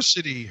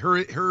diversity,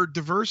 her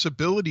diverse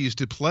abilities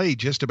to play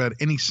just about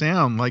any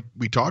sound, like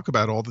we talk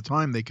about all the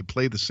time. They could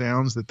play the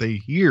sounds that they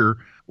hear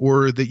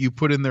or that you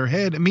put in their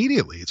head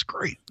immediately. It's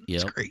great.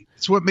 Yep. It's great.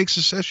 It's what makes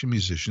a session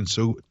musician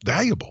so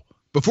valuable.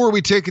 Before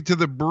we take it to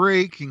the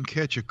break and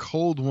catch a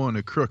cold one,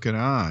 a crooked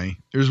eye,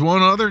 there's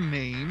one other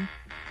name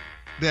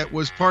that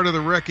was part of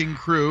the Wrecking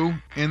Crew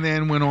and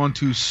then went on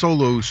to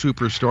solo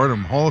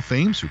superstardom, Hall of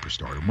Fame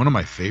superstardom, one of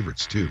my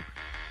favorites too.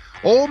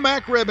 Old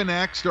Mac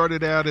Rebennack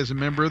started out as a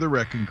member of the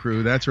Wrecking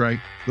Crew. That's right,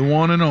 the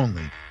one and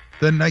only,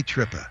 the Night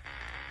Tripper,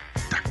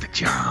 Dr.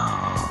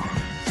 John.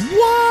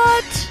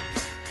 What?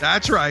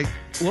 That's right.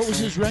 What was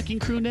his Wrecking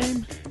Crew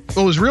name?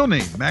 Well, his real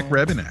name, Mac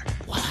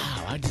Rebennack.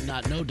 Wow, I did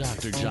not know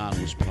Dr. John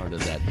was part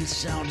of that. His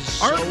sound is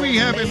so Aren't we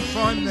having amazing.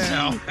 fun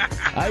now?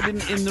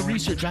 In the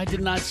research, I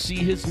did not see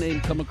his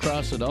name come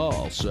across at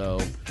all, so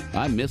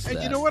I missed that.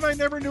 And you know what I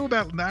never knew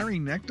about Larry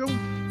Necto?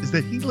 Is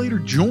that he later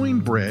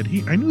joined Bread.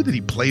 I knew that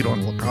he played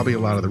on probably a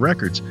lot of the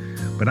records,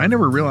 but I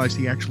never realized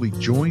he actually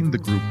joined the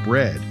group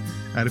Bread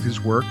out of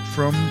his work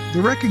from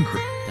the Wrecking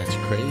Crew. That's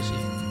crazy.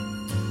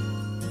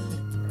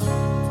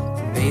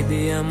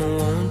 Baby, I'ma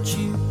want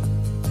you.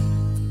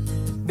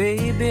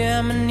 Baby,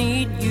 I'ma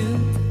need you.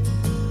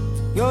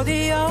 You're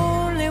the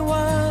only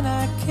one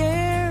I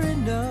care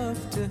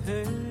enough to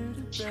hurt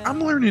about.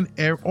 I'm learning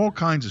all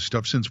kinds of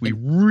stuff since we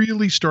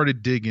really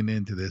started digging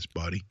into this,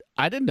 buddy.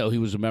 I didn't know he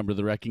was a member of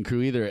the Wrecking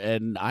Crew either,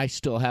 and I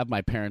still have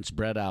my parents'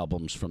 Bread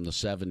albums from the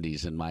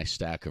 70s in my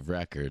stack of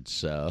records,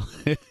 so.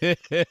 Let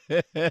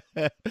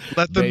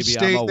them Baby,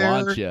 stay I'ma there.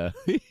 want ya.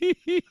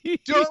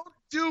 Don't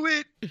do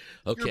it.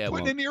 Okay, You're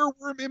putting an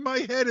earworm in my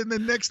head, and the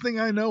next thing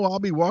I know, I'll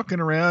be walking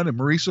around, and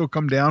Marisa will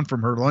come down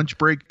from her lunch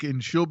break,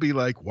 and she'll be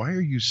like, "Why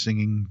are you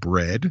singing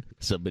Bread?"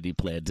 Somebody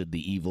planted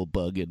the evil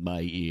bug in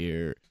my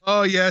ear.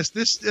 Oh, yes.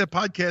 This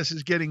podcast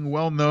is getting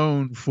well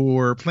known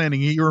for planting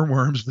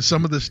earworms with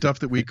some of the stuff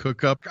that we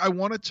cook up. I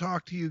want to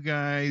talk to you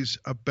guys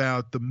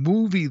about the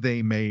movie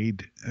they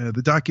made,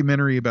 the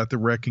documentary about the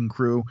Wrecking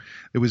Crew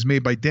that was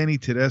made by Denny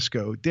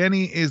Tedesco.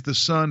 Denny is the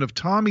son of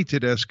Tommy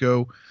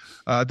Tedesco,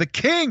 the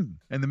king,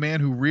 and the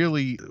man who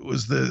really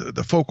was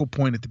the focal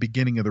point at the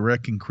beginning of the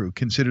Wrecking Crew,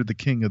 considered the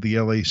king of the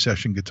LA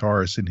session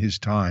guitarists in his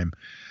time.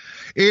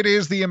 It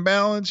is the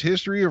Imbalanced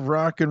History of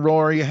Rock and Roll.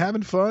 Are you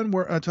having fun?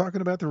 We're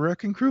talking about the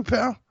Wrecking Crew,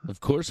 pal?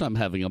 Of course, I'm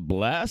having a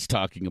blast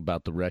talking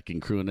about the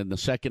Wrecking Crew. And in the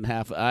second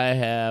half, I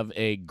have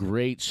a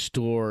great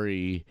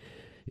story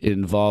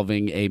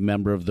involving a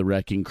member of the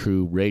Wrecking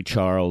Crew, Ray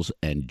Charles,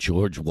 and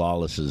George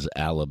Wallace's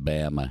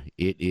Alabama.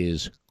 It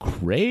is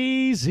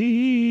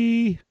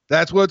crazy.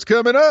 That's what's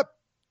coming up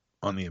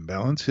on the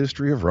Imbalanced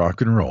History of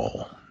Rock and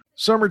Roll.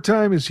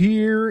 Summertime is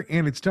here,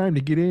 and it's time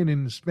to get in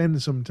and spend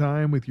some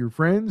time with your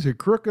friends at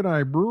Crooked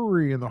Eye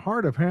Brewery in the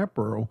heart of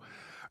Hatboro.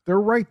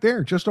 They're right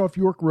there, just off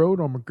York Road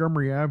on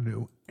Montgomery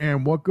Avenue.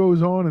 And what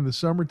goes on in the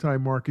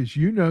summertime, Marcus,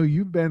 you know,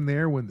 you've been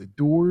there when the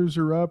doors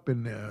are up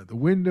and the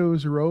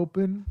windows are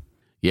open.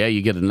 Yeah,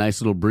 you get a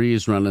nice little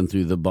breeze running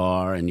through the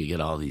bar, and you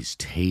get all these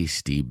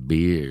tasty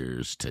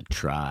beers to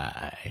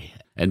try.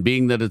 And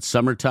being that it's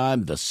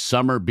summertime, the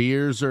summer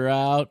beers are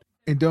out.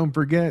 And don't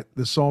forget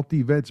the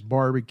Salty Vets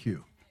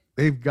Barbecue.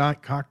 They've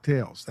got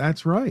cocktails.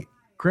 That's right.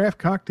 Craft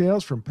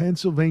cocktails from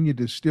Pennsylvania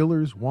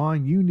distillers.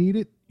 Wine, you need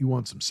it. You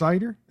want some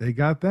cider? They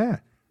got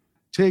that.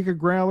 Take a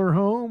growler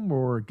home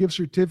or a gift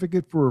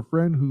certificate for a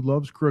friend who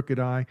loves Crooked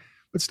Eye.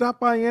 But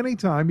stop by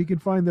anytime. You can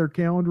find their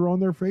calendar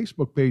on their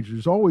Facebook page.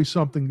 There's always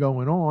something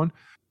going on.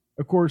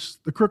 Of course,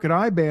 the Crooked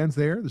Eye Band's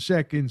there the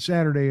second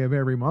Saturday of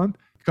every month.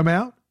 Come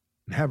out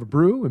and have a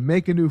brew and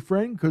make a new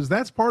friend, because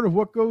that's part of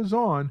what goes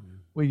on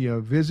when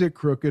you visit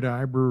Crooked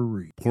Eye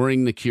Brewery.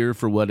 Pouring the cure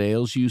for what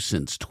ails you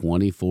since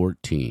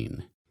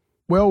 2014.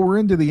 Well, we're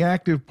into the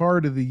active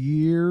part of the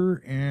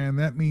year, and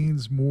that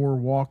means more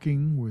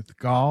walking with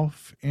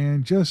golf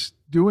and just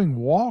doing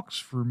walks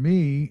for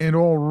me. And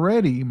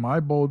already my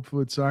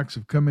Boldfoot socks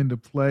have come into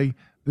play.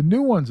 The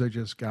new ones I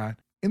just got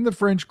in the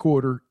French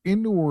Quarter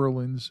in New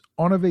Orleans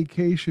on a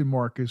vacation,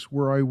 Marcus,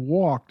 where I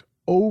walked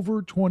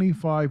over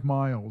 25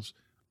 miles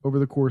over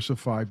the course of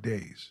 5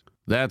 days.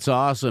 That's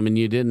awesome. And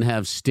you didn't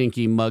have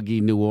stinky,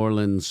 muggy New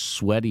Orleans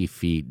sweaty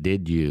feet,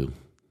 did you?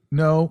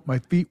 No, my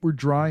feet were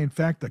dry. In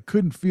fact, I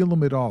couldn't feel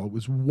them at all. It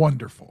was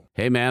wonderful.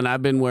 Hey, man,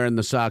 I've been wearing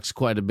the socks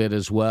quite a bit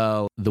as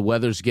well. The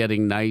weather's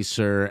getting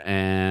nicer,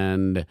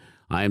 and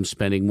I'm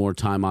spending more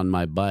time on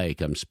my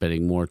bike. I'm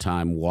spending more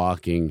time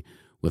walking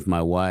with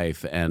my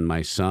wife and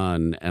my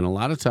son. And a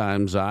lot of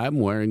times I'm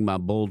wearing my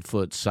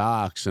Boldfoot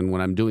socks, and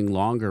when I'm doing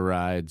longer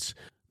rides,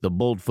 the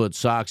Boldfoot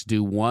socks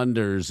do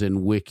wonders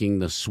in wicking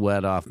the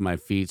sweat off my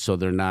feet so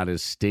they're not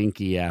as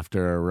stinky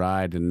after a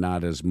ride and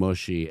not as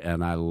mushy,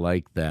 and I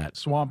like that.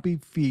 Swampy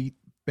feet,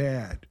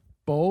 bad.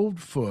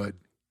 Boldfoot,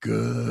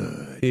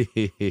 good.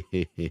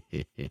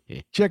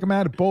 Check them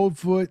out at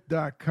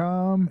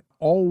boldfoot.com.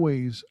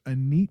 Always a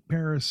neat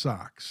pair of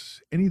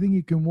socks. Anything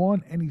you can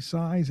want, any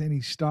size, any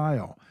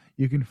style.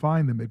 You can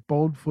find them at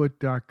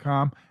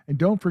boldfoot.com. And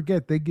don't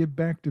forget, they give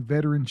back to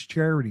veterans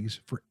charities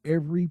for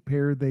every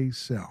pair they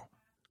sell.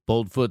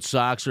 Boldfoot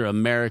socks are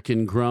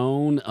American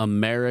grown,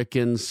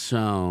 American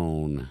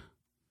sewn.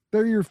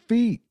 They're your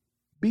feet.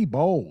 Be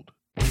bold.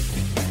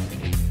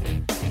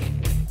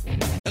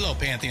 Hello,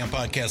 Pantheon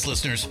Podcast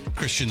listeners.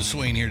 Christian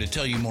Swain here to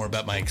tell you more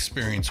about my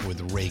experience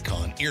with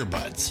Raycon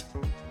earbuds.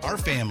 Our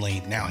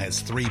family now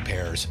has 3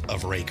 pairs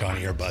of Raycon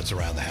earbuds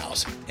around the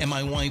house, and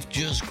my wife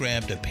just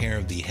grabbed a pair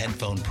of the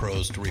Headphone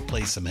Pros to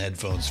replace some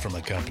headphones from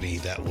a company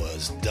that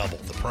was double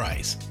the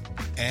price.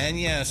 And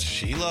yes,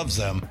 she loves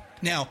them.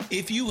 Now,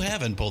 if you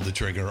haven't pulled the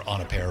trigger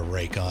on a pair of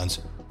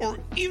Raycons, or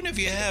even if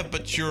you have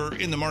but you're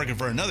in the market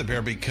for another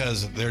pair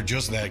because they're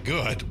just that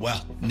good,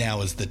 well,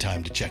 now is the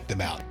time to check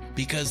them out,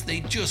 because they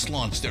just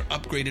launched their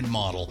upgraded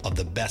model of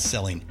the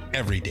best-selling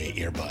everyday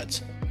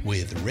earbuds.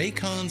 With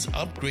Raycon's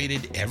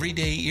upgraded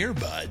everyday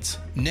earbuds,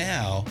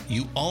 now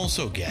you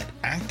also get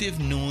active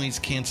noise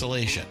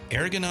cancellation,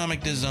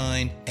 ergonomic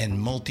design, and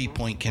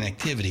multi-point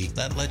connectivity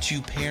that lets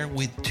you pair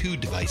with 2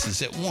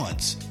 devices at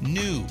once.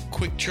 New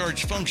quick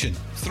charge function,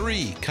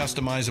 3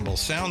 customizable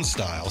sound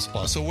styles,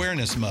 plus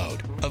awareness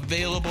mode.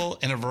 Available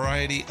in a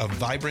variety of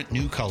vibrant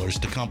new colors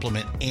to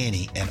complement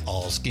any and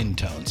all skin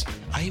tones.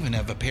 I even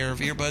have a pair of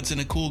earbuds in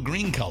a cool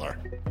green color.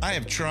 I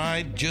have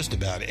tried just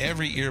about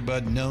every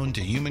earbud known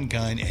to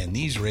humankind, and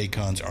these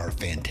Raycons are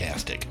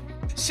fantastic.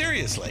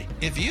 Seriously,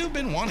 if you've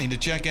been wanting to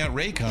check out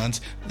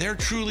Raycons, there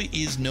truly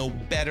is no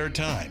better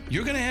time.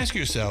 You're going to ask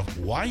yourself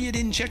why you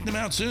didn't check them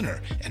out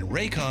sooner, and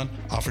Raycon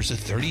offers a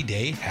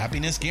 30-day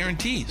happiness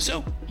guarantee.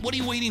 So What are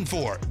you waiting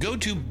for? Go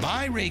to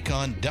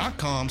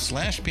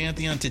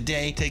buyraycon.com/Pantheon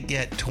today to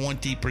get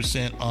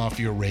 20% off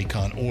your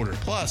Raycon order,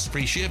 plus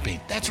free shipping.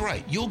 That's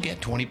right, you'll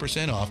get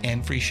 20% off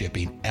and free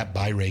shipping at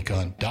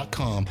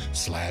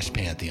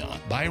buyraycon.com/Pantheon.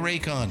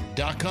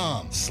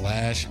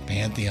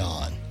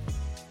 buyraycon.com/Pantheon.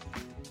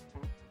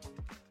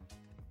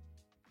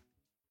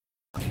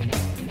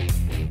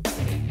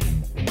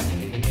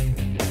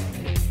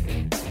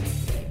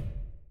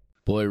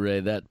 Boy, Ray,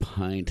 that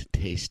pint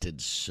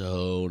tasted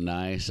so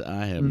nice.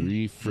 I am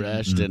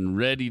refreshed and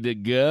ready to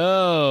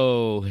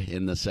go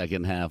in the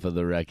second half of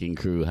the Wrecking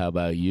Crew. How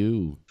about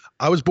you?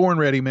 I was born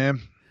ready, man.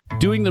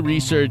 Doing the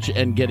research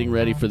and getting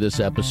ready for this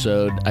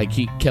episode, I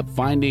kept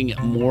finding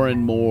more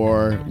and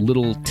more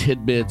little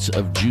tidbits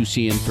of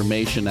juicy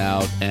information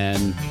out.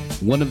 And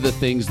one of the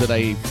things that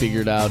I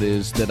figured out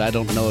is that I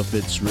don't know if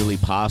it's really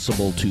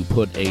possible to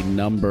put a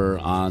number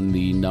on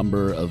the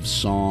number of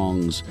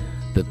songs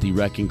that the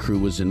Wrecking Crew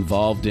was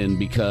involved in,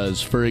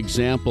 because, for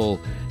example,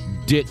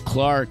 Dick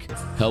Clark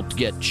helped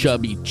get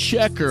Chubby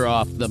Checker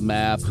off the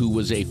map, who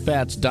was a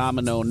Fats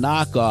Domino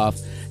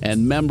knockoff,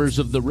 and members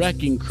of the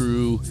Wrecking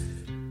Crew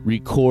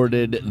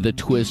recorded the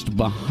twist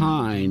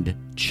behind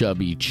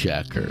Chubby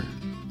Checker.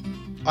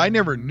 I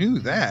never knew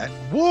that.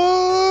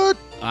 What?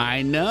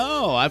 I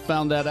know. I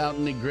found that out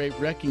in the Great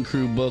Wrecking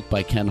Crew book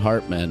by Ken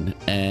Hartman,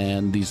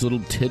 and these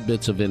little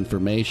tidbits of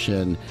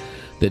information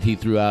that he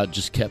threw out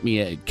just kept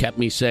me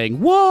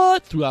saying,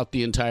 what? Throughout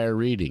the entire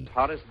reading.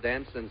 Hottest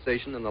dance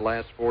sensation in the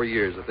last 4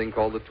 years, a thing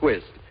called the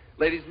twist.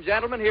 Ladies and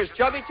gentlemen, here's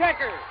Chubby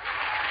Checker.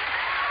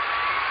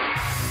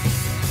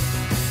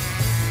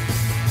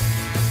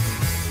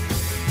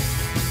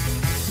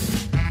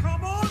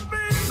 Come on,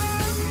 baby,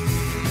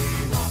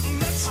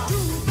 let's do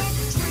the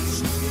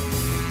twist.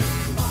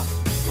 Come on,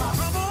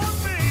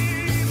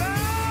 baby,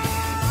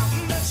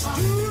 let's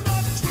do the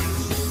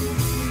twist.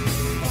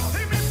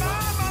 Take me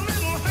by my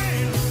little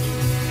hand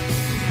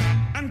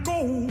and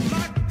go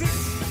like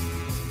this.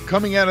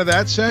 Coming out of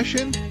that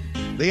session,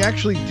 they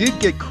actually did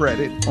get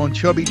credit on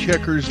Chubby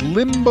Checker's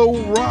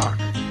Limbo Rock.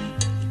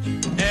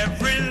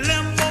 Every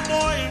limbo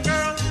boy and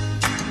girl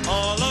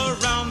all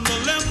around the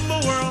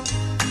limbo world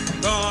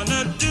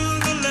gonna do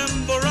the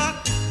limbo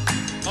rock.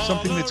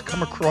 Something that's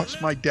come across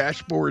my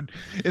dashboard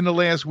in the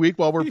last week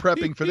while we're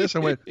prepping for this. I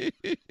went,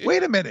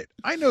 wait a minute.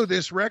 I know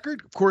this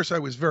record. Of course, I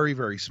was very,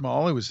 very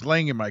small. I was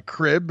laying in my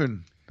crib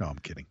and no, I'm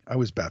kidding. I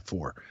was about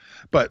 4.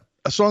 But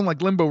a song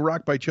like Limbo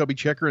Rock by Chubby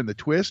Checker and the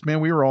Twist, man,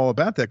 we were all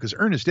about that because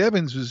Ernest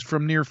Evans was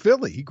from near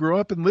Philly. He grew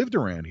up and lived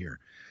around here.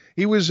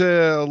 He was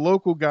a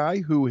local guy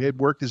who had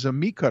worked as a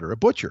meat cutter, a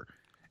butcher,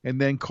 and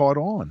then caught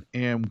on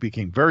and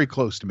became very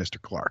close to Mr.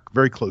 Clark,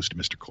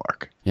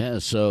 Yeah,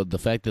 so the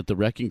fact that the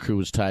Wrecking Crew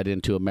was tied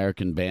into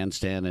American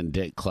Bandstand and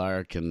Dick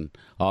Clark and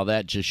all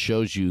that just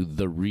shows you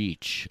the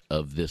reach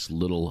of this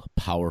little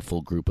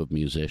powerful group of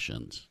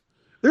musicians.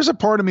 There's a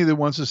part of me that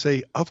wants to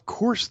say, of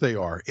course they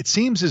are. It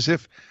seems as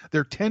if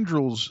their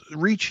tendrils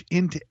reach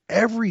into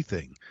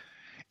everything.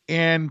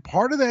 And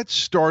part of that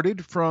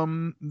started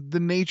from the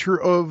nature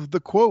of the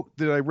quote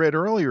that I read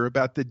earlier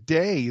about the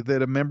day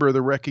that a member of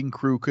the Wrecking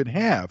Crew could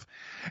have.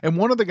 And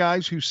one of the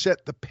guys who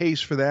set the pace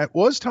for that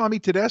was Tommy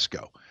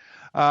Tedesco.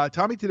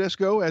 Tommy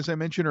Tedesco, as I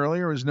mentioned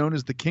earlier, is known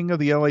as the king of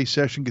the LA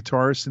session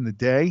guitarists in the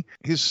day.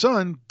 His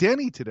son,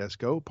 Denny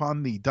Tedesco,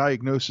 upon the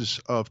diagnosis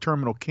of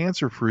terminal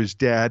cancer for his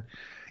dad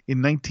in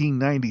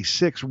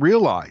 1996,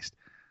 realized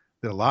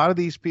that a lot of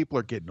these people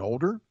are getting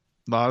older.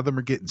 A lot of them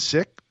are getting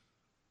sick.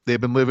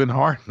 They've been living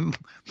hard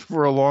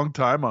for a long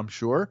time, I'm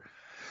sure.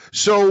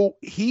 So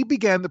he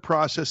began the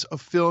process of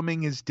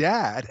filming his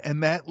dad,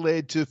 and that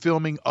led to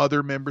filming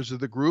other members of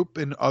the group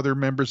and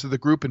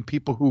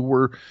people who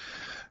were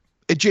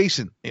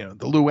adjacent, the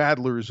Lou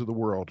Adlers of the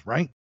world,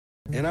 right?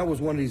 And I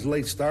was one of these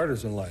late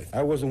starters in life.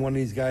 I wasn't one of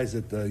these guys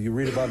that you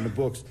read about in the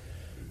books.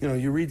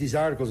 You read these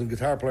articles in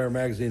Guitar Player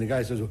magazine, the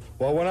guy says,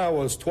 well, when I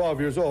was 12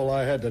 years old,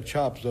 I had the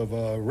chops of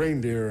a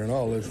reindeer and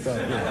all this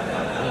stuff.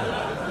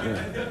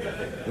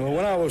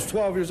 When I was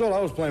 12 years old, I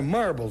was playing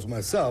marbles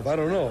myself. I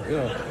don't know.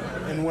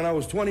 And when I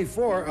was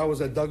 24, I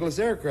was at Douglas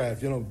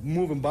Aircraft,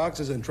 moving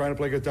boxes and trying to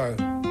play guitar.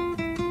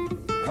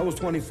 I was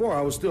 24,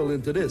 I was still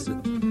into this.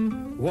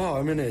 Wow,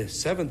 I'm in a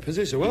 7th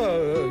position.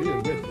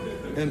 Whoa,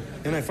 and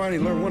I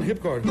finally learned one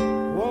hip chord.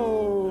 Whoa.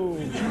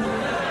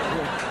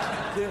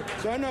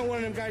 So I'm not one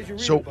of them guys you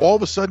read about. All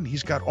of a sudden,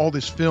 he's got all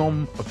this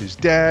film of his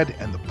dad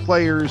and the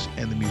players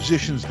and the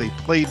musicians they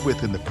played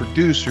with and the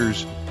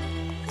producers.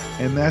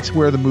 And that's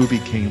where the movie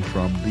came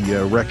from,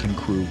 the Wrecking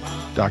Crew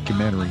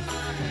documentary.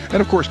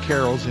 And, of course,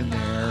 Carol's in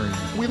there. And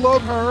we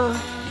love her.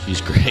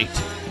 She's great.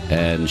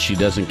 And she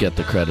doesn't get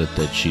the credit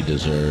that she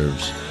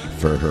deserves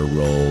for her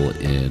role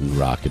in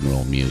rock and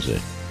roll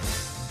music.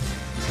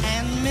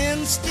 And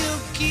men still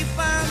keep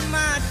on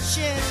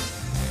marching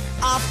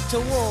off to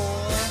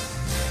war.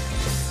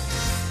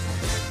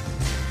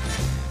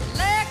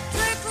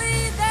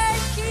 Electrically they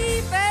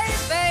keep a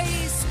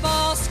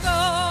baseball score.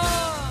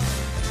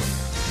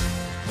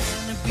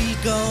 And the beat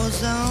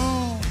goes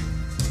on.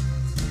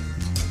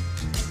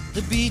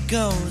 The beat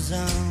goes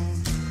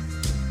on.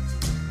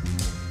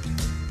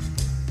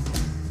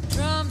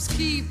 drums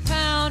keep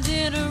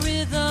pounding a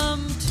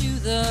rhythm to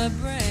the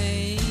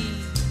brain.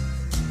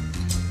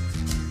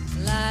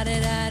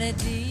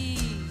 La-da-da-da-dee.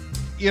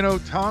 You know,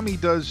 Tommy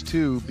does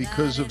too,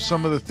 because of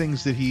some of the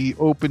things that he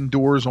opened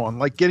doors on,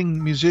 like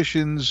getting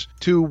musicians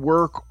to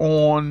work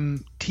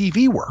on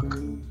TV work.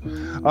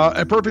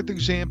 A perfect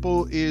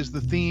example is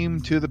the theme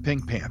to the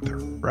Pink Panther,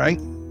 right?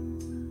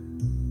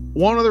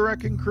 One of the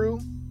Wrecking Crew,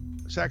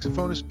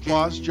 saxophonist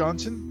Claus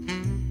Johnson,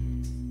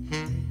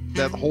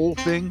 that whole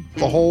thing,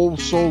 the whole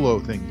solo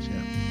thing is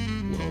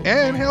him. Whoa.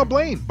 And Hal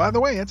Blaine, by the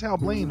way, that's Hal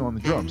Blaine on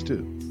the drums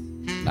too.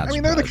 Not I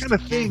mean, they're the surprised.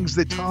 kind of things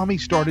that Tommy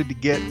started to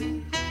get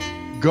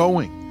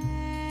going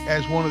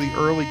as one of the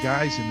early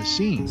guys in the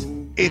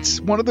scene. It's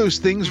one of those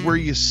things where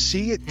you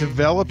see it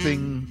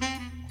developing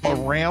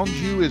around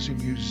you as a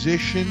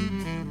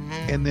musician,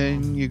 and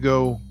then you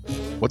go,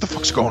 what the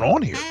fuck's going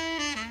on here?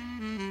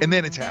 And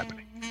then it's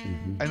happening.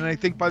 Mm-hmm. And I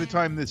think by the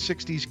time the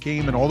 60s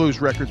came and all those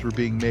records were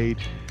being made,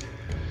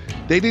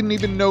 they didn't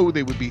even know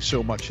they would be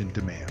so much in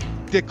demand.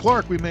 Dick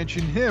Clark, we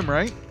mentioned him,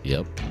 right?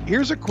 Yep.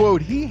 Here's a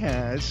quote he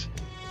has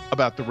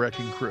about the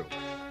Wrecking Crew.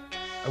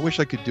 I wish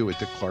I could do a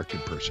Dick Clark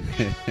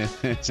impersonation.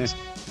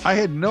 I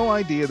had no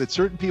idea that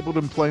certain people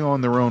didn't play on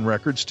their own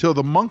records till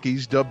the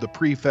Monkees, dubbed the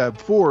Prefab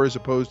Four as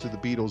opposed to the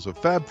Beatles of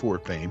Fab Four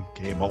fame,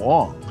 came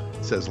along.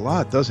 It says a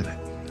lot, doesn't it?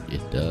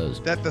 It does.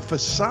 That the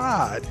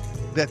facade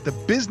that the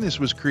business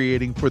was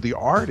creating for the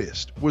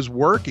artist was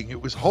working.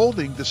 It was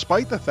holding,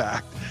 despite the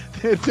fact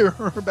that there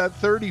are about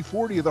 30,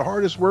 40 of the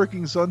hardest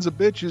working sons of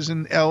bitches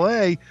in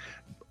L.A.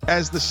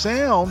 as the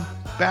sound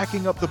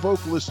backing up the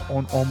vocalist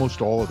on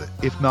almost all of it,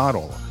 if not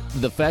all of it.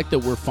 The fact that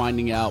we're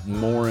finding out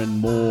more and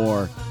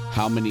more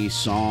how many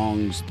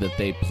songs that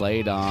they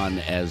played on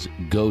as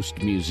ghost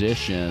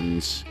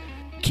musicians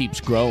keeps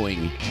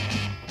growing.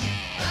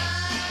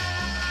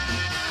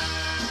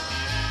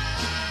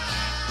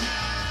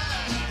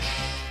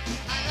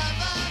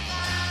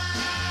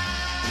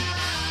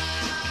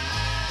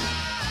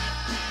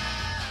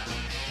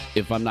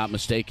 If I'm not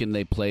mistaken,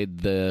 they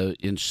played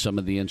some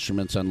of the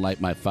instruments on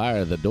Light My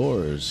Fire, The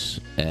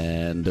Doors,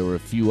 and there were a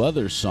few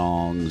other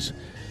songs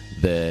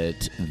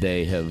that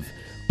they have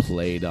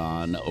played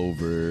on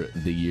over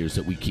the years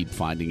that we keep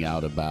finding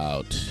out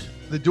about.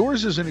 The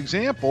Doors, as an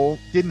example,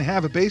 didn't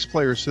have a bass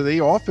player, so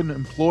they often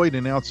employed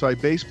an outside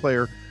bass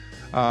player,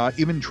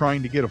 even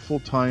trying to get a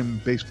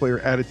full-time bass player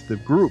added to the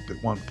group at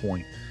one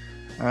point.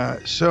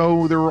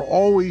 So there were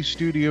always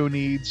studio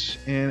needs,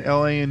 and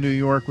LA and New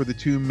York were the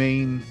two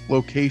main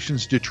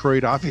locations.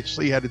 Detroit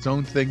obviously had its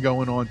own thing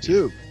going on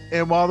too.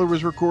 And while there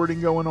was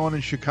recording going on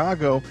in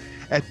Chicago,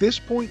 at this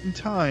point in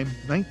time,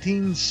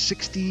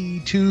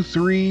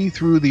 1962-3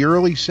 through the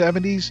early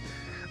 70s,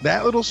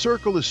 that little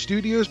circle of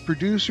studios,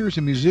 producers,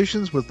 and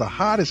musicians was the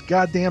hottest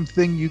goddamn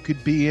thing you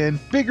could be in.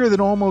 Bigger than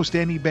almost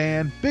any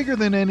band, bigger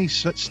than any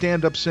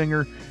stand-up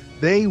singer.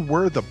 They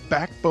were the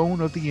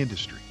backbone of the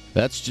industry.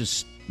 That's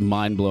just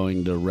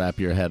mind-blowing to wrap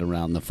your head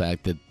around, the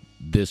fact that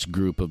this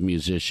group of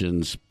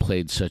musicians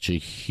played such a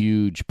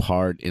huge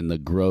part in the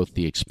growth,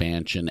 the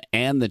expansion,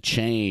 and the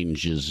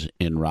changes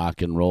in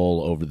rock and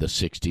roll over the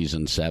 60s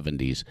and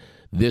 70s.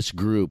 This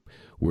group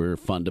were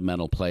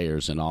fundamental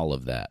players in all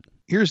of that.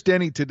 Here's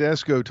Denny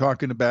Tedesco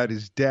talking about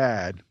his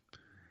dad.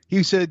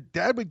 He said,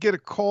 Dad would get a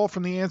call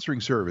from the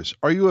answering service.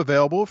 Are you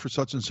available for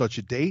such and such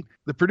a date?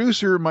 The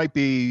producer might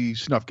be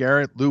Snuff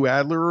Garrett, Lou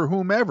Adler, or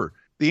whomever.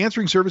 The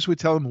answering service would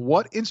tell him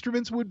what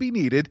instruments would be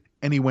needed,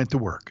 and he went to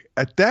work.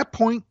 At that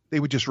point, they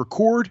would just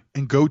record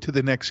and go to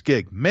the next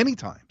gig. Many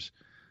times,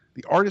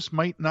 the artist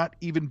might not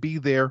even be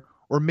there,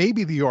 or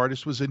maybe the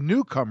artist was a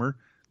newcomer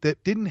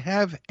that didn't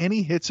have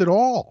any hits at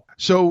all.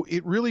 So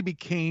it really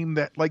became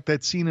that, like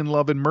that scene in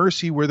Love and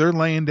Mercy where they're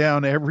laying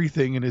down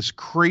everything, and as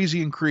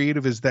crazy and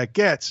creative as that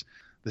gets,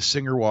 the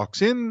singer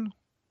walks in,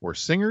 or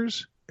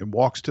singers, and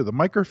walks to the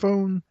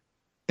microphone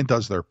and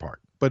does their part.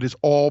 But it's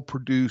all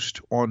produced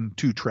on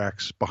 2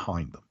 tracks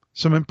behind them.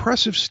 Some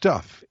impressive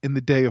stuff in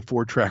the day of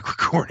 4-track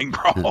recording,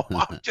 bro.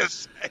 I'm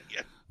just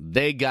saying.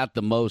 They got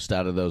the most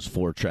out of those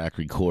 4-track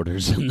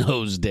recorders in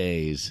those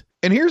days.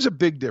 And here's a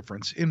big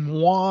difference in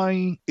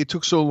why it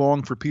took so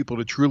long for people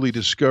to truly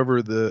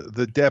discover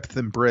the depth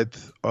and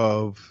breadth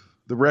of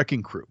the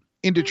Wrecking Crew.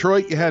 In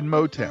Detroit, you had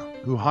Motown,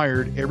 who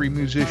hired every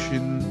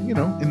musician,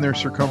 in their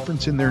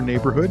circumference in their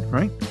neighborhood,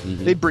 right?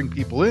 Mm-hmm. They'd bring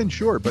people in,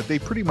 sure, but they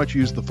pretty much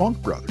used the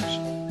Funk Brothers.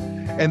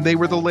 And they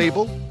were the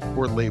label,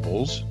 or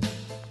labels,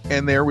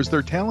 and there was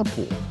their talent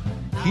pool.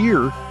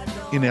 Here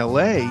in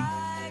LA,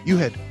 you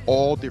had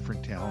all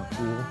different talent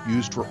pool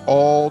used for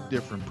all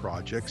different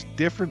projects,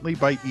 differently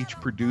by each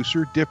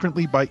producer,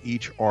 differently by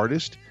each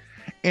artist.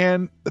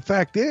 And the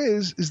fact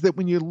is that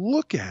when you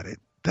look at it,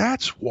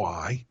 that's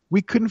why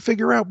we couldn't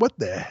figure out what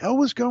the hell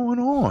was going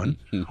on,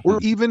 or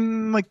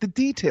even like the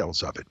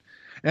details of it.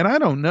 And I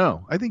don't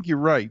know. I think you're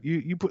right.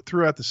 You put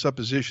throughout the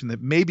supposition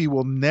that maybe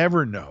we'll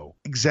never know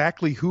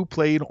exactly who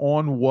played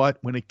on what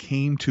when it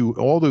came to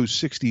all those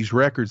 60s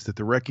records that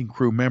the Wrecking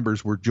Crew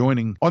members were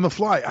joining on the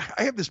fly.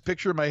 I have this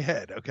picture in my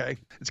head, okay?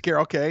 It's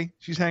Carol Kay.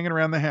 She's hanging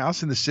around the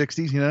house in the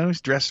 60s, you know, she's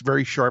dressed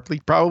very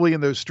sharply, probably in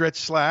those stretch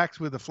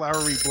slacks with a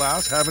flowery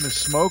blouse, having a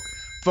smoke.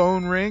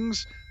 Phone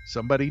rings.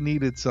 Somebody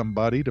needed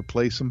somebody to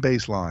play some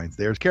bass lines.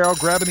 There's Carol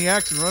grabbing the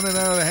axe and running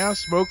out of the house,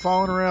 smoke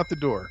following her out the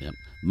door. Yep.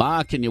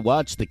 Ma, can you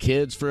watch the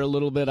kids for a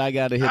little bit? I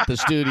got to hit the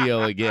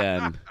studio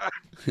again.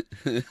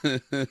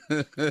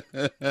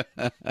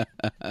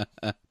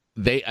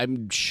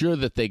 I'm sure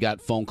that they got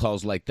phone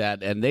calls like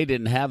that, and they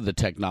didn't have the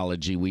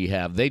technology we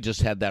have. They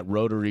just had that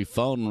rotary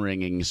phone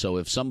ringing, so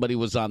if somebody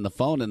was on the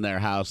phone in their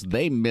house,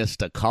 they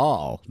missed a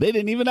call. They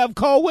didn't even have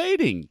call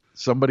waiting.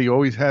 Somebody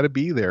always had to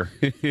be there.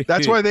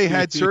 That's why they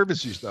had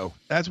services, though.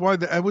 That's why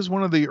that was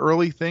one of the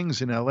early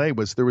things in L.A.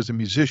 was there was a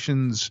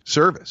musician's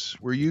service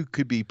where you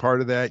could be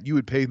part of that. You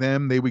would pay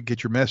them. They would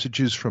get your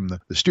messages from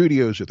the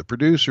studios or the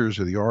producers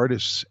or the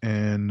artists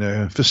and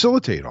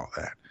facilitate all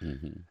that.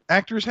 Mm-hmm.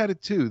 Actors had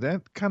it, too.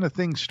 That kind of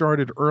thing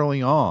started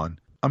early on.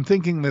 I'm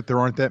thinking that there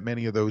aren't that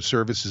many of those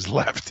services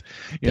left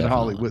in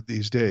Hollywood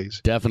these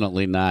days.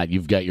 Definitely not.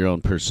 You've got your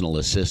own personal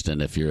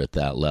assistant if you're at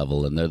that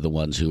level, and they're the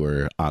ones who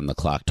are on the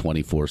clock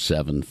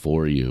 24/7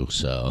 for you.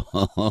 So,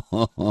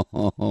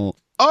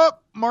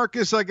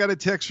 Marcus, I got a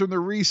text from the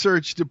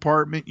research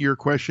department. Your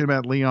question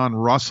about Leon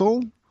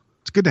Russell.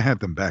 It's good to have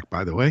them back,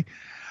 by the way.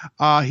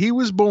 He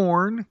was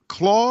born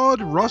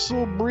Claude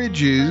Russell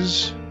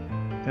Bridges,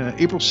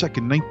 April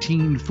 2nd,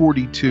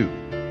 1942.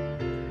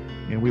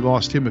 And we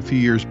lost him a few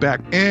years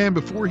back. And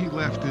before he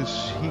left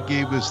us, he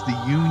gave us The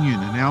Union,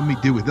 an album he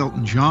did with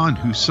Elton John,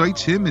 who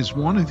cites him as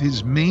one of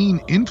his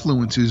main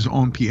influences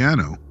on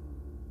piano.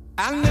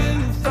 I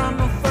knew from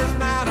the first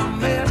night I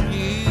met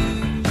you,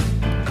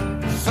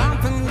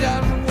 something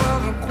just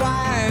wasn't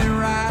quite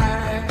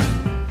right.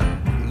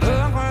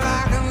 Looked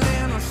like an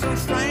innocent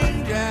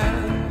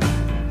stranger,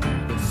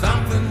 but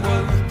something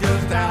was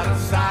just out of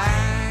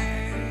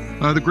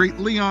sight. The great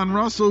Leon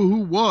Russell,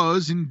 who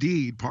was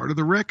indeed part of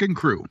the Wrecking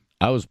Crew.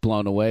 I was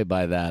blown away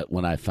by that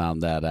when I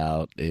found that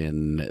out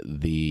in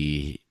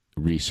the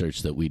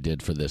research that we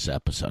did for this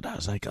episode. I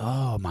was like,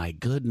 oh, my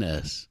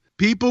goodness.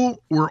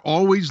 People were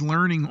always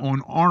learning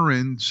on our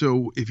end,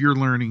 so if you're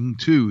learning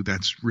too,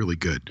 that's really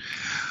good.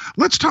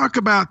 Let's talk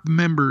about the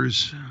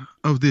members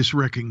of this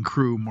Wrecking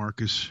Crew,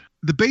 Marcus.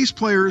 The bass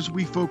players,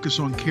 we focus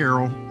on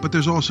Carol, but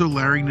there's also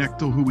Larry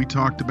Knechtel, who we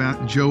talked about,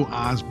 and Joe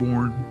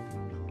Osborne,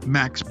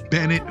 Max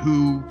Bennett,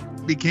 who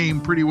became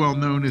pretty well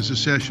known as a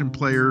session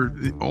player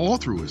all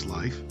through his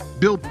life.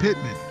 Bill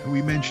Pittman, who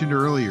we mentioned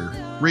earlier,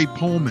 Ray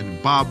Pullman,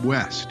 and Bob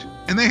West.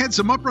 And they had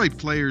some upright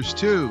players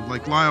too,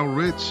 like Lyle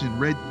Ritz and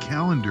Red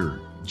Callender,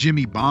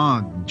 Jimmy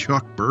Bond, and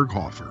Chuck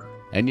Berghofer.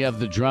 And you have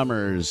the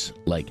drummers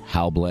like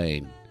Hal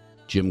Blaine,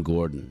 Jim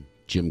Gordon,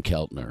 Jim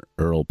Keltner,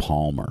 Earl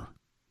Palmer,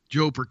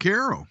 Joe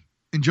Percaro,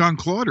 and John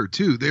Clauder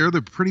too. They're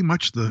pretty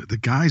much the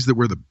guys that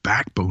were the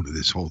backbone of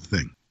this whole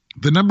thing.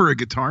 The number of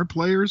guitar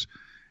players,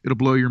 it'll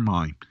blow your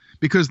mind.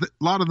 Because a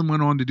lot of them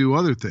went on to do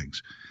other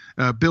things.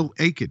 Bill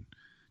Aiken,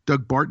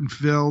 Doug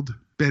Bartenfeld,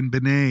 Ben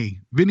Benet,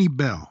 Vinnie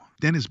Bell,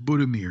 Dennis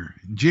Budimir,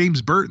 and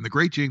James Burton, the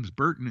great James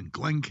Burton, and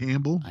Glenn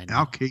Campbell,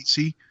 Al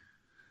Casey.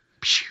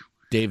 Phew.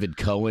 David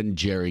Cohen,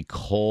 Jerry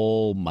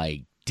Cole,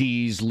 Mike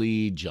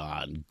Deasley,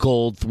 John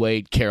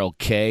Goldthwait, Carol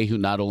Kay, who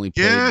not only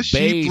played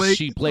bass,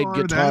 she played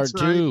guitar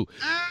too.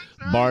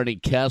 Right. Barney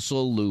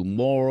Kessel, Lou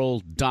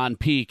Morrill, Don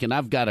Peake, and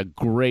I've got a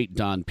great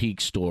Don Peake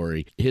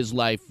story. His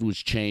life was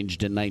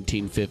changed in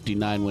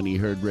 1959 when he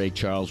heard Ray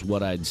Charles'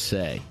 What I'd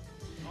Say.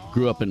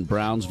 Grew up in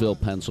Brownsville,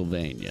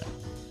 Pennsylvania.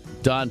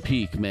 Don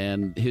Peake,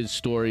 man, his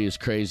story is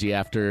crazy.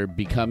 After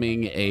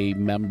becoming a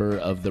member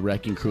of the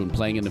Wrecking Crew and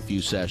playing in a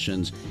few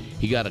sessions,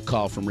 he got a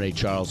call from Ray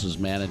Charles'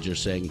 manager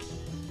saying,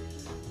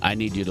 I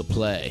need you to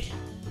play.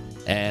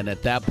 And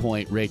at that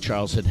point, Ray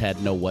Charles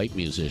had no white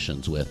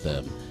musicians with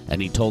him.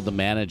 And he told the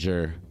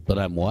manager, but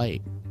I'm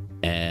white.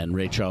 And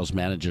Ray Charles'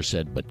 manager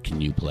said, but can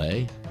you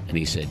play? And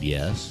he said,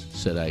 yes.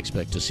 Said, I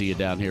expect to see you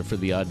down here for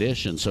the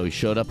audition. So he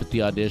showed up at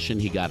the audition.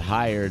 He got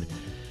hired.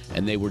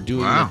 And they were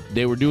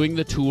doing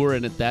the tour.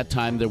 And at that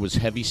time, there was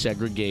heavy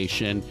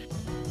segregation.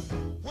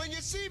 When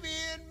you see me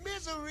in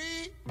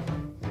misery,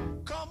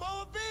 come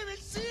on, baby,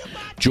 see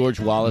about George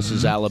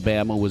Wallace's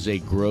Alabama was a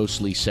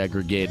grossly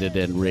segregated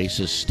and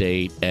racist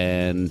state.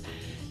 And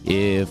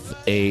if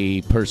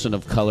a person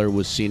of color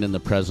was seen in the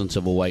presence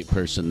of a white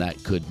person,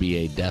 that could be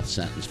a death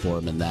sentence for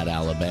him in that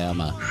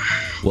Alabama.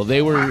 Well,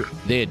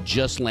 they had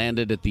just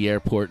landed at the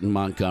airport in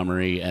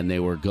Montgomery, and they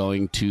were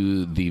going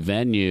to the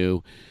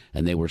venue,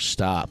 and they were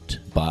stopped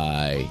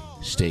by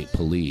state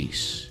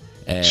police.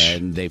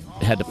 And they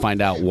had to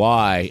find out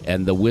why,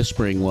 and the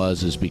whispering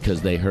is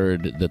because they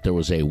heard that there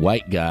was a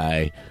white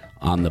guy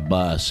on the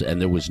bus, and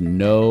there was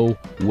no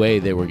way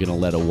they were going to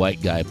let a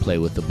white guy play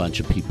with a bunch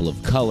of people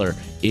of color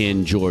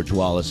in George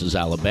Wallace's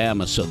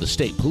Alabama, so the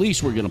state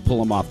police were going to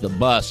pull him off the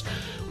bus,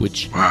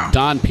 which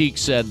Don Peake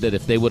said that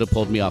if they would have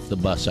pulled me off the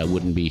bus, I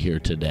wouldn't be here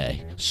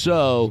today.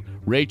 So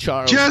Ray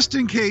Charles... Just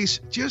in case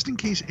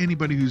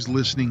anybody who's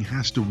listening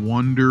has to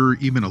wonder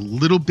even a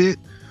little bit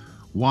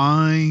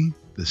why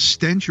the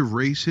stench of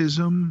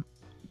racism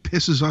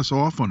pisses us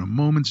off on a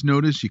moment's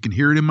notice. You can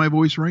hear it in my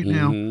voice right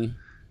now.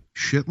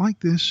 Shit like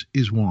this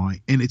is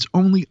why. And it's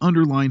only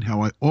underlined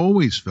how I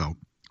always felt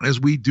as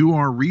we do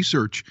our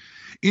research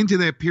into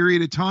that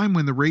period of time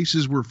when the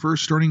races were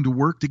first starting to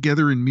work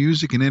together in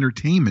music and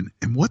entertainment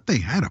and what they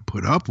had to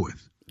put up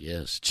with.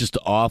 Yes, just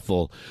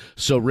awful.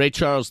 So Ray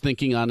Charles,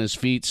 thinking on his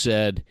feet,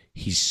 said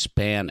he's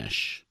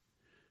Spanish.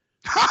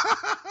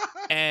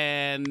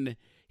 And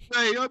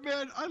hey,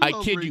 man, I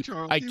love kid Ray you,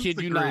 Charles. I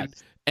kid you not.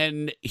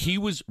 And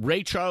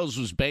Ray Charles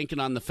was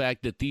banking on the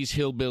fact that these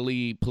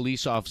hillbilly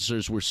police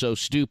officers were so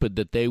stupid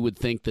that they would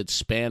think that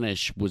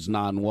Spanish was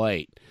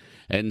non-white.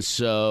 And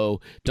so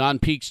Don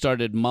Peake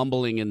started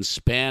mumbling in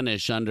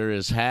Spanish under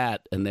his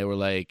hat, and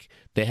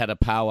they had a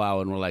powwow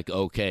and were like,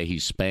 okay,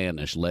 he's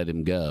Spanish, let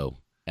him go.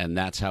 And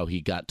that's how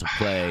he got to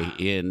play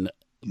in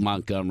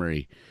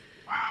Montgomery.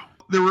 Wow.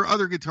 There were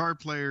other guitar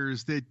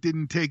players that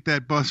didn't take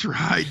that bus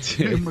ride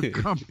to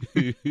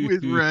Montgomery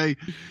with Ray.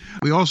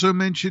 We also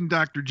mentioned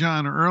Dr.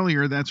 John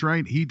earlier. That's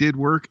right. He did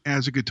work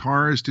as a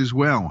guitarist as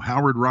well.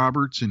 Howard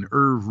Roberts and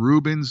Irv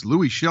Rubens,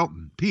 Louis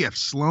Shelton, P.F.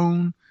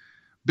 Sloan,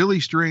 Billy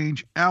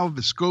Strange, Al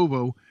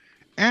Vescovo,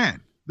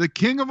 and the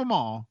king of them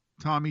all,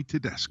 Tommy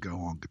Tedesco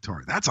on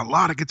guitar. That's a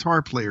lot of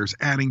guitar players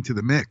adding to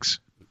the mix.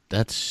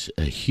 That's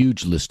a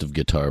huge list of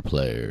guitar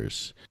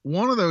players.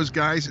 One of those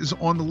guys is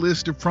on the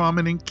list of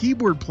prominent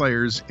keyboard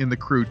players in the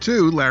crew,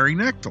 too, Larry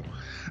Knechtel,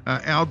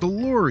 Al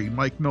DeLore,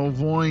 Mike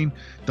Melvoin,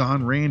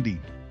 Don Randy,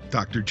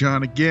 Dr.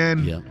 John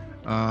again,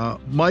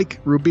 Mike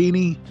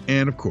Rubini,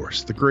 and, of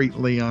course, the great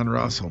Leon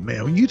Russell.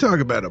 Man, when you talk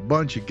about a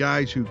bunch of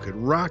guys who could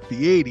rock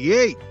the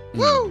 88,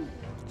 woo!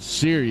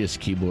 Serious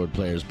keyboard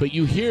players, but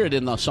you hear it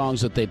in the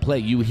songs that they play.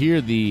 You hear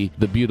the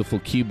beautiful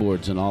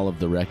keyboards in all of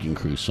the Wrecking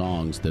Crew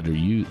songs that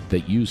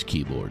use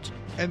keyboards.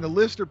 And the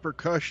list of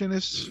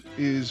percussionists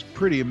is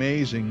pretty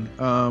amazing.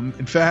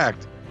 In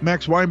fact,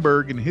 Max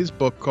Weinberg in his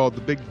book called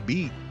The Big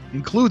Beat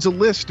includes a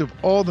list of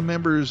all the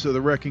members of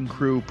the Wrecking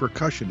Crew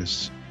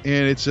percussionists,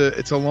 and it's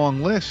a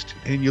long list.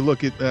 And you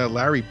look at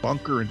Larry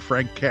Bunker and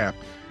Frank Capp,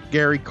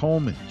 Gary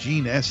Coleman,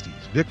 Gene Estes,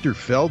 Victor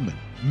Feldman,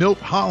 Milt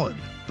Holland,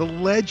 the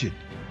legend,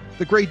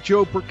 the great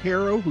Joe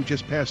Porcaro, who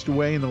just passed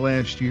away in the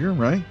last year,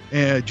 right?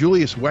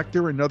 Julius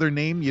Wechter, another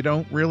name you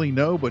don't really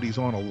know, but he's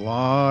on a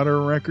lot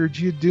of records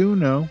you do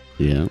know.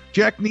 Yeah.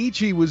 Jack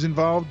Nietzsche was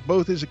involved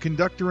both as a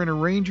conductor and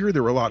arranger.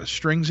 There were a lot of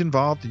strings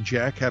involved, and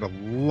Jack had a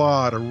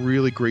lot of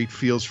really great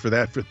feels for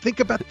that. Think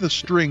about the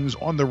strings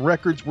on the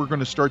records we're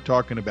going to start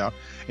talking about,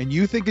 and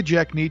you think of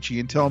Jack Nietzsche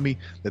and tell me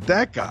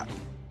that guy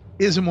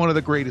isn't one of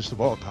the greatest of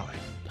all time.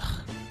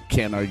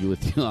 Can't argue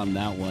with you on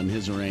that one.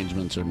 His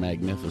arrangements are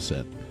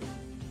magnificent.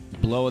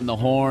 Blowing the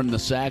horn, the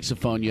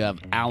saxophone, you have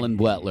Alan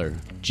Butler,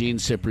 Gene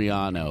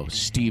Cipriano,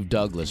 Steve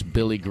Douglas,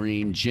 Billy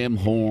Green, Jim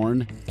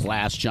Horn,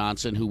 Glass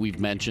Johnson, who we've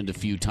mentioned a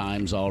few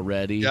times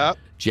already. Yep.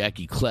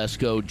 Jackie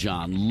Klesko,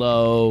 John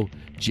Lowe,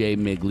 Jay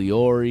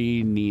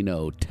Migliore,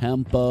 Nino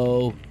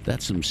Tempo.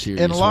 That's some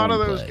serious And a lot of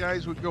those hornplay.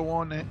 guys would go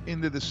on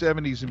into the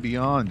 70s and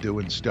beyond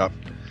doing stuff,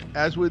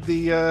 as would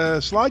the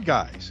slide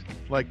guys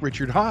like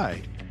Richard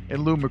Hyde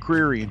and Lou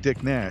McCreary and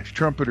Dick Nash,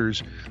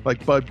 trumpeters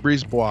like Bud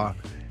Brisbois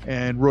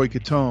and Roy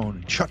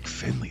Catone, Chuck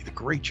Finley, the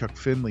great Chuck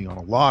Finley on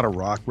a lot of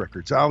rock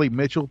records, Ollie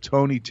Mitchell,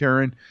 Tony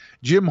Terran,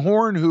 Jim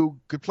Horn, who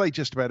could play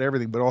just about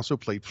everything, but also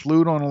played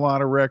flute on a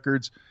lot of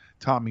records,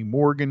 Tommy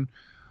Morgan,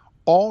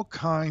 all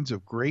kinds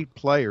of great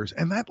players.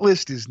 And that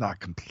list is not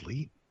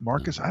complete.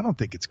 Marcus, I don't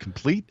think it's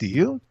complete. Do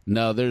you?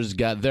 No,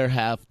 there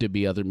have to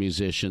be other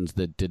musicians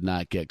that did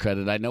not get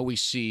credit. I know we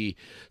see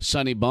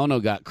Sonny Bono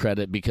got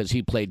credit because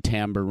he played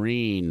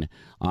tambourine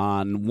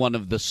on one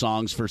of the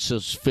songs for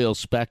Phil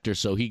Spector,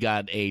 so he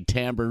got a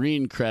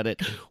tambourine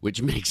credit,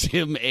 which makes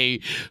him a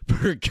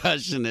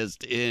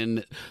percussionist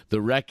in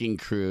the Wrecking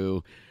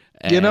Crew.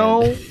 You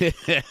know,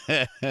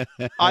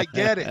 I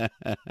get it.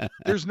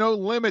 There's no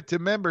limit to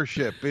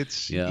membership.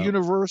 It's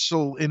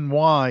universal and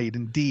wide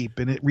and deep,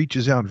 and it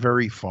reaches out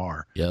very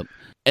far. Yep.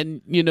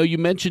 And, you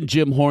mentioned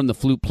Jim Horn, the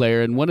flute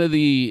player, and one of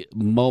the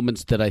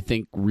moments that I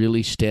think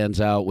really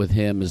stands out with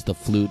him is the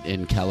flute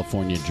in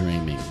California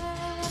Dreaming.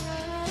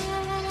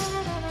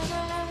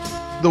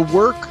 The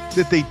work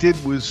that they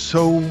did was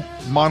so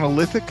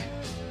monolithic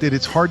that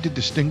it's hard to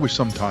distinguish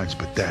sometimes,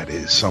 but that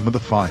is some of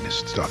the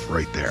finest stuff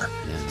right there.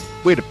 Yeah.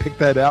 Way to pick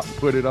that out and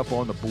put it up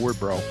on the board,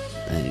 bro.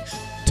 Thanks.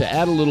 To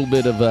add a little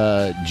bit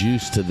of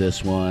juice to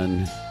this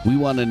one, we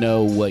want to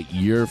know what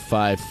your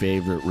 5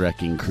 favorite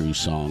Wrecking Crew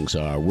songs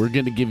are. We're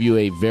going to give you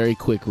a very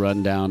quick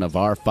rundown of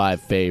our 5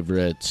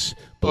 favorites,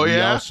 but we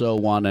also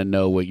want to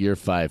know what your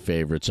 5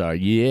 favorites are.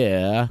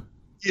 Yeah.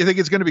 You think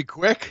it's going to be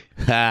quick?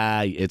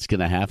 It's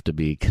going to have to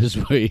be because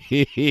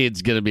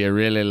it's going to be a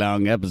really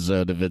long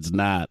episode if it's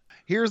not.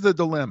 Here's the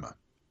dilemma.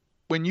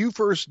 When you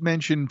first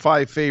mentioned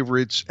 5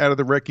 favorites out of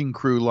the Wrecking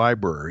Crew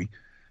library,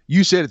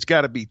 you said it's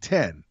got to be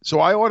 10.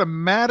 So I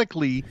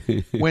automatically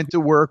went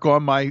to work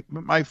on my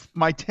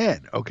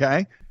 10,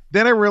 okay?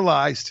 Then I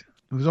realized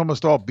it was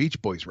almost all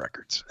Beach Boys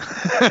records.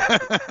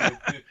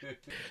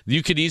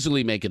 You could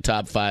easily make a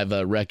top 5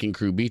 Wrecking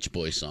Crew Beach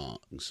Boy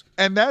songs.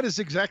 And that is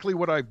exactly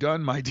what I've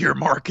done, my dear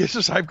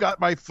Marcus. I've got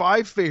my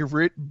 5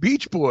 favorite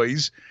Beach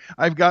Boys.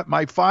 I've got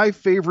my 5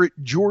 favorite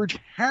George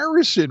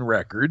Harrison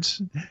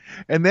records.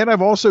 And then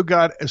I've also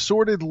got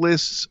assorted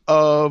lists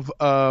of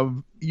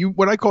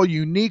what I call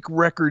unique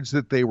records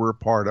that they were a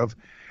part of.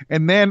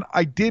 And then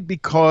I did,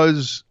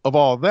 because of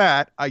all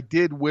that, I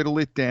did whittle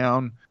it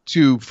down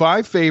to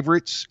 5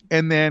 favorites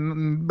and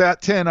then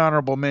about 10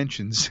 honorable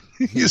mentions.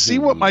 You see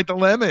what my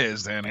dilemma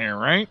is then here,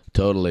 right?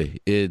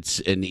 Totally. It's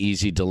an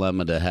easy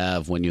dilemma to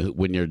have when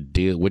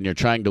you're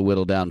trying to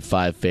whittle down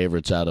 5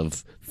 favorites out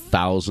of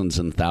thousands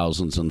and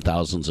thousands and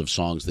thousands of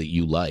songs that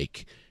you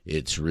like.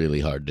 It's really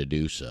hard to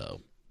do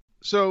so.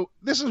 So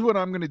this is what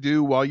I'm going to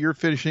do while you're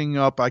finishing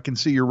up. I can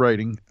see you're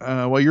writing.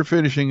 While you're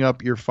finishing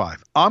up your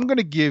 5, I'm going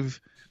to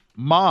give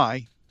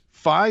my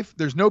 5.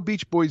 There's no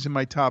Beach Boys in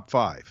my top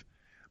 5,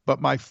 but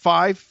my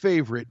 5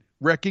 favorite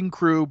Wrecking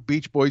Crew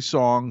Beach Boys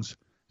songs,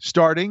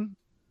 starting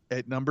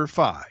at number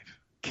 5.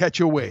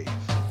 Catch a Wave.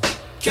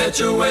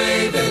 Catch a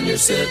wave and you're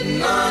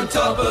sitting on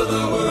top of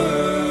the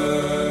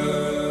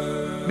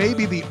world.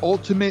 Maybe the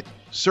ultimate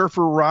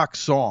surfer rock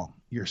song.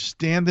 You're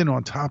standing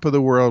on top of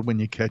the world when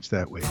you catch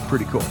that wave.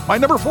 Pretty cool. My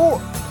number 4,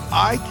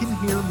 I Can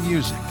Hear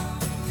Music.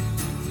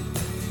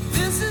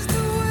 This is the way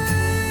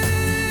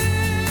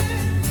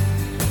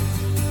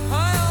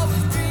I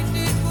always dreamed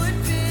it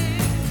would be.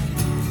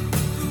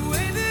 The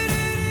way that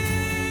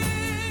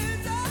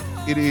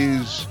It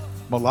is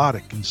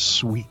melodic and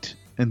sweet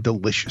and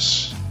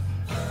delicious.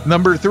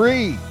 Number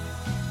 3,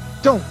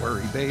 Don't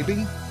Worry,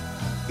 Baby.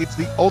 It's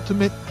the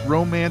ultimate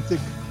romantic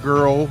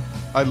girl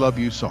I love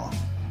you song.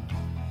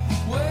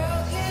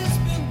 Well, it's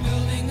been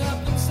building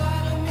up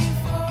inside of me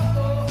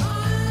for,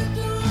 I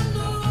don't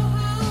know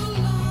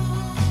how long.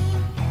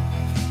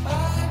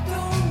 I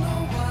don't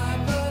know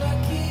why, but I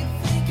keep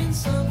thinking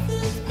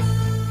something's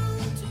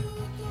bound to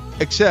go.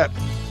 Except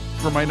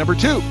for my number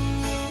 2,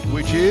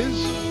 which is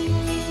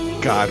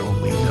God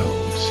Only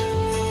Knows.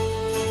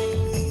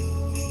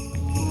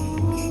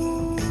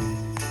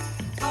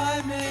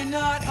 I may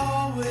not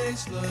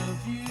always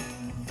love you.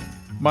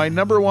 My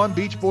number 1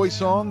 Beach Boys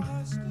song,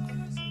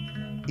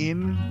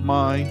 In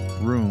My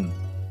Room.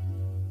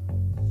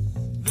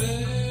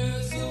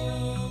 There's a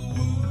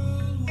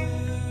world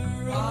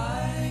where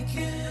I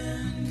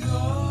can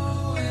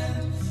go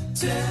and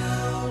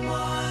tell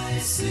my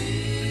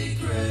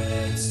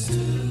secrets to.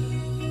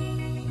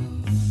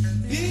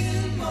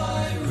 In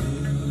my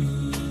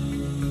room.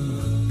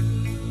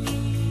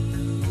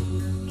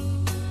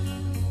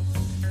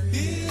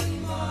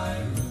 In my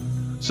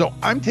room. So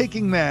I'm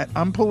taking that.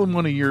 I'm pulling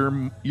one of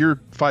your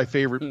 5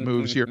 favorite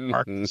moves here,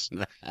 Marcus.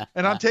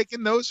 And I'm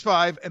taking those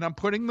 5 and I'm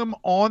putting them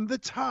on the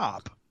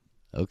top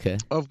Okay.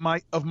 of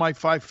my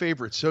 5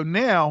 favorites. So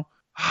now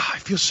I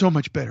feel so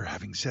much better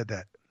having said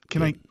that.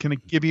 Can I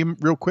give you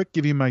real quick?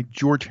 Give you my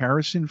George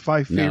Harrison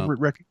 5 favorite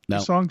record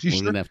songs? You We're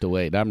sure? gonna have to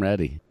wait. I'm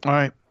ready. All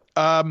right.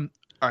 All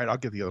right. I'll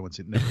get the other ones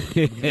in. No,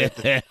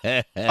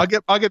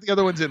 I'll get the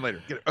other ones in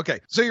later. Okay.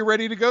 So you're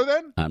ready to go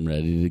then? I'm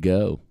ready to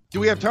go. Do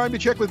we have time to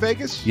check with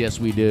Vegas? Yes,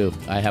 we do.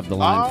 I have the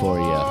line for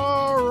you.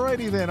 All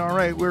righty then. All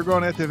right. We're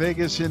going out to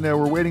Vegas and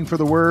we're waiting for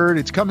the word.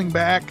 It's coming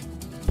back.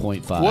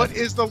 0.5. What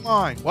is the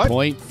line? What?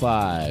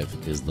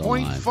 0.5 is the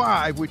line.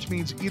 0.5, which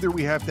means either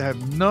we have to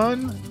have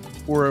none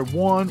or a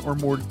 1 or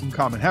more in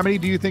common. How many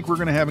do you think we're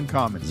going to have in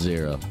common?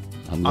 0.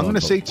 I'm going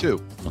to say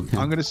 2. Okay.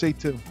 I'm going to say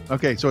 2.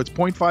 Okay, so it's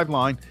 0.5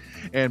 line,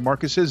 and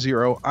Marcus says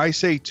 0. I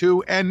say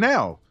 2, and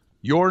now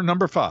your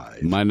number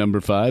 5. My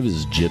number 5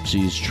 is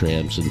Gypsies,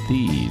 Tramps, and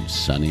Thieves,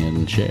 Sonny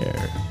and Cher.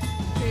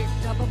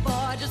 Picked up a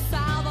boy just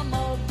south of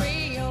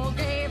Mobile,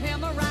 gave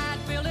him a ride,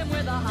 filled him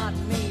with a hot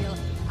meal.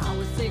 I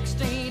was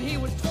 16, he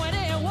was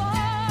 21.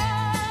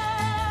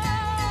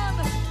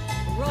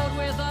 Rode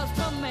with us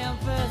to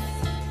Memphis,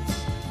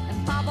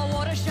 and Papa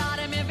would have shot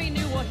him if he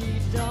knew what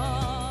he'd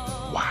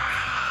done.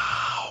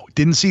 Wow.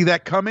 Didn't see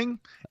that coming,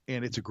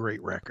 and it's a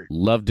great record.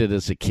 Loved it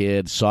as a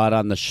kid. Saw it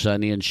on the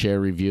Sonny and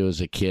Cher review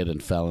as a kid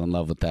and fell in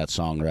love with that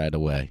song right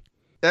away.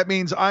 That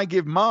means I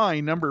give my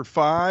number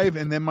 5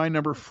 and then my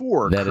number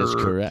 4. That is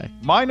correct.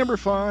 My number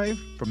 5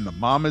 from the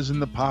Mamas and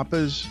the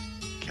Papas,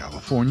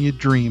 California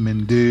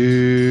Dreamin',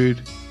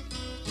 dude.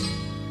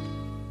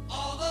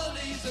 All the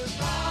leaves are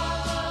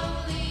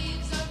brown,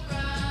 and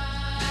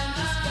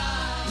the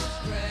sky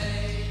is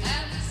gray,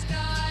 I've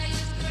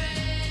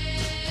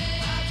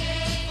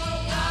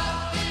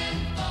been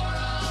for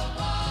a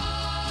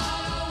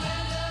walk.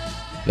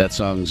 That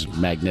song's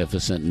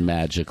magnificent and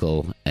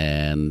magical,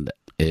 and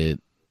it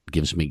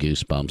gives me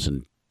goosebumps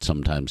and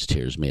sometimes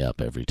tears me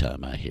up every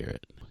time I hear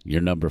it.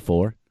 Your number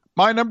 4?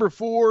 My number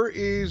 4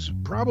 is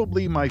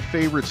probably my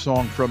favorite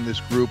song from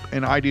this group,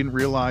 and I didn't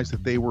realize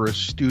that they were a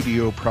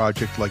studio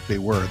project like they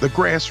were. The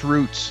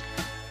Grassroots.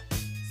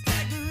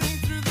 Staggering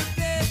through the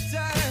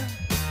daytime,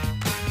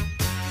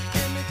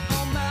 image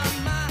on my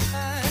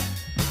mind.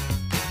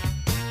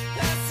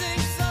 Passing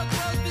so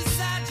close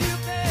beside you,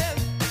 babe.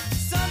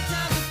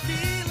 Sometimes the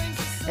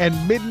feelings. And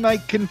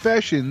Midnight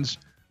Confessions,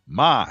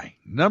 my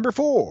number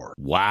 4.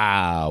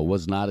 Wow,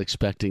 was not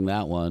expecting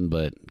that one,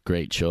 but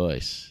great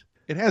choice.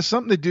 It has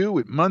something to do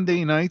with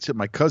Monday nights at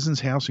my cousin's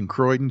house in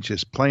Croydon,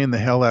 just playing the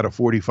hell out of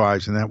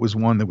 45s, and that was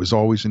one that was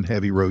always in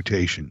heavy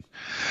rotation.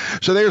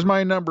 So there's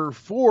my number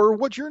 4.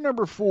 What's your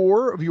number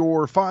 4 of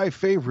your 5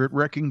 favorite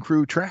Wrecking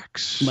Crew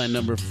tracks? My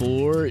number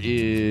 4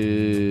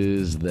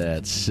 is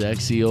that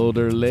sexy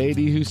older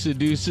lady who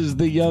seduces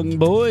the young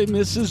boy,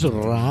 Mrs.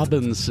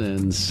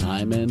 Robinson,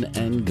 Simon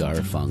and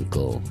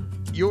Garfunkel.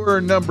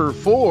 Your number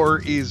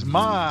 4 is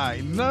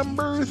my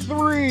number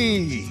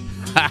 3.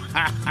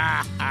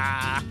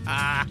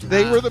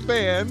 They were the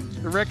band.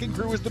 The Wrecking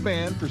Crew was the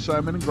band for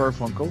Simon and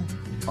Garfunkel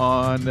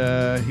on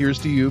Here's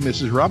to You,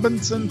 Mrs.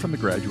 Robinson from The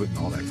Graduate and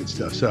all that good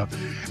stuff. So,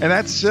 and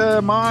that's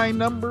my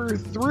number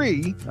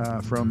 3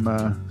 from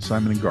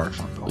Simon and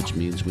Garfunkel. Which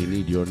means we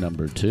need your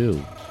number 2.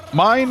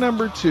 My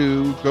number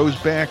 2 goes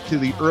back to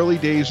the early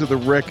days of the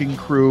Wrecking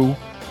Crew.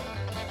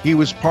 He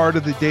was part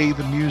of the day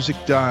the music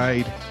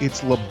died.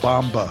 It's La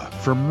Bamba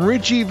from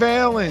Richie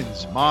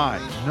Valens, my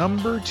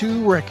number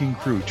 2 Wrecking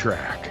Crew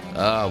track.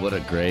 Oh, what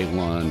a great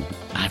one.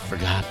 I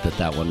forgot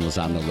that one was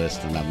on the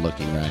list, and I'm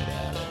looking right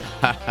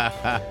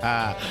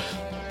at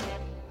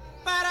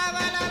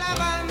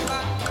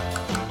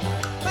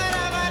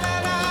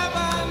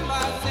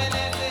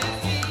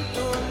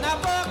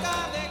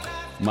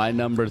it. My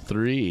number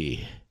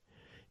 3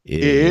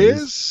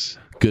 is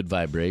Good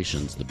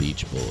Vibrations, the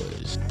Beach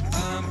Boys.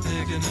 I'm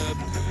picking up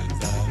good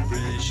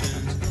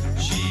vibrations.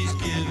 She's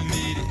giving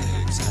me the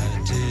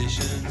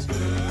excitations.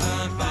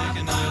 I'm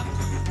picking up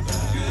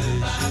good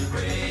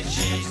vibrations.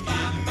 She's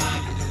giving me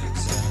the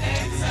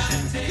excitations.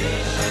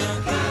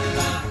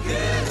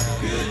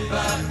 Good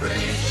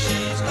vibrations.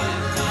 She's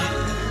giving me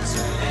the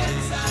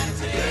excitations.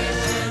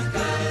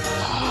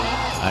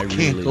 I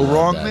Can't really go love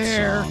wrong that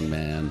there. song,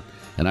 man.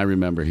 And I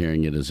remember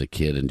hearing it as a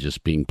kid and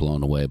just being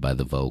blown away by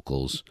the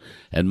vocals.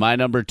 And my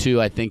number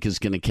 2, I think, is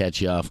going to catch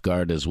you off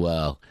guard as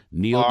well.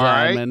 Neil All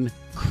right. Diamond,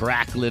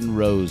 Cracklin'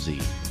 Rosie.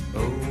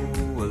 Oh,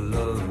 I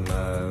love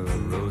my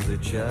rosy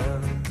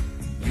child.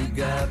 You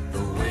got the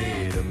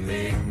way to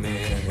make me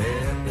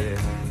happy.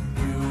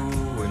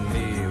 You and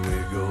me, we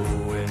go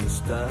in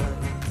style.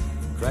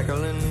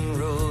 Crackling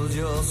rose,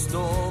 you're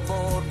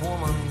store-bought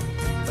woman,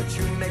 but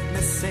you make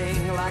me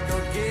sing like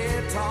a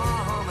guitar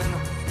humming.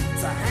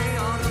 So hang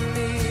on to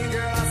me,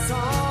 girl, our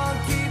song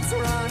keeps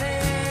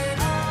running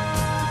on.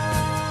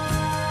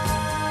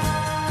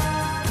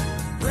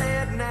 Play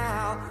it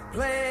now,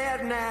 play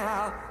it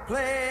now,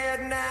 play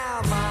it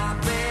now, my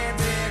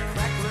baby.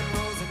 Crackling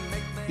rose and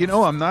make me. You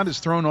know, I'm not as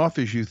thrown off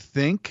as you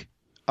think.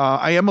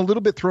 I am a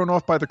little bit thrown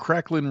off by the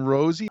Cracklin'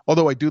 Rosie,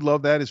 although I do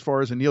love that as far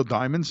as a Neil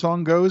Diamond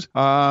song goes.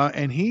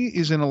 And he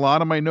is in a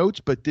lot of my notes,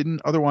 but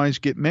didn't otherwise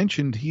get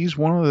mentioned. He's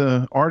one of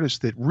the artists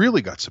that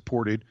really got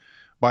supported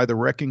by the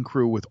Wrecking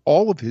Crew with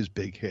all of his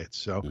big hits.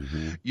 So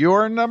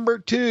your number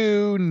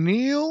 2,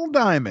 Neil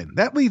Diamond.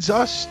 That leads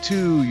us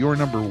to your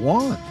number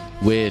 1.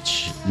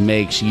 Which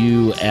makes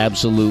you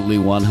absolutely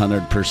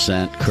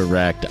 100%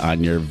 correct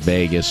on your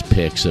Vegas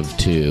picks of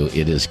 2.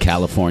 It is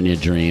California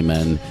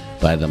Dreamin'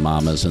 by the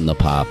Mamas and the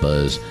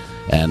Papas.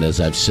 And as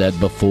I've said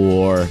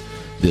before,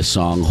 this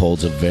song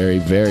holds a very,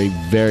 very,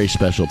 very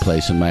special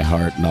place in my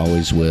heart and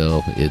always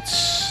will.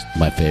 It's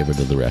my favorite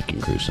of the Wrecking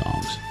Crew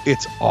songs.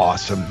 It's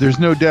awesome. There's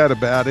no doubt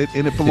about it.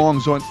 And it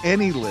belongs on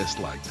any list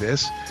like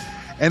this.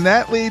 And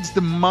that leads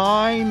to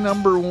my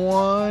number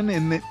 1.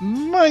 And it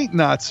might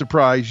not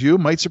surprise you.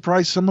 Might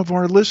surprise some of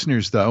our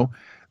listeners, though,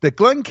 that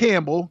Glenn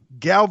Campbell,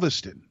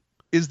 Galveston,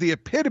 is the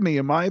epitome,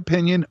 in my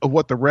opinion, of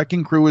what the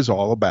Wrecking Crew is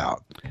all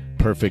about.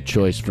 Perfect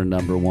choice for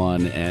number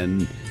 1.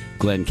 And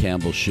Glenn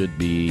Campbell should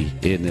be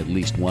in at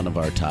least one of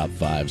our top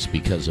 5s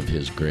because of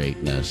his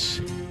greatness.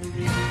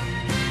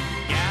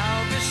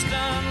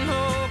 Galveston,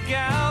 oh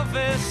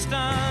Galveston,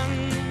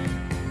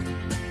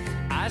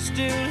 I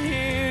still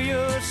hear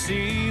your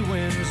sea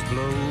winds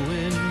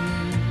blowing.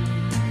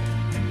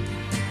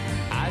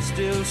 I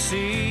still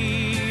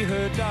see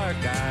her dark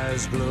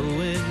eyes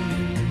glowing.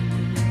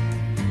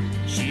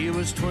 She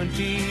was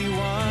 21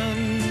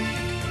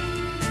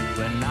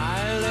 when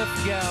I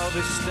left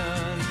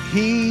Galveston.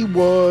 He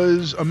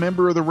was a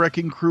member of the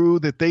Wrecking Crew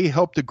that they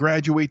helped to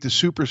graduate to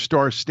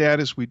superstar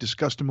status. We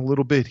discussed him a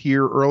little bit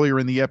here earlier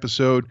in the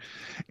episode,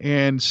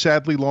 and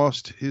sadly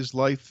lost his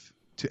life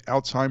to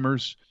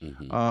Alzheimer's.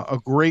 A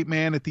great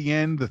man at the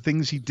end, the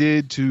things he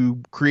did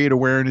to create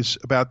awareness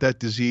about that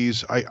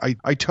disease.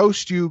 I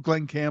toast you,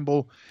 Glenn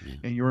Campbell,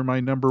 and you're my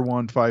number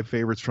 1 5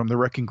 favorites from the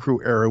Wrecking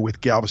Crew era with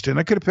Galveston.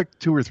 I could have picked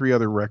 2 or 3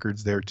 other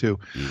records there too.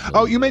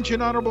 Oh, you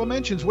mentioned honorable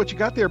mentions. What you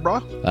got there, bro?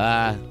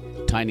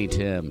 Tiny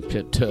Tim,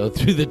 Tiptoe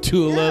Through the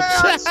Tulips.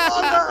 Yeah, I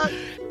saw that.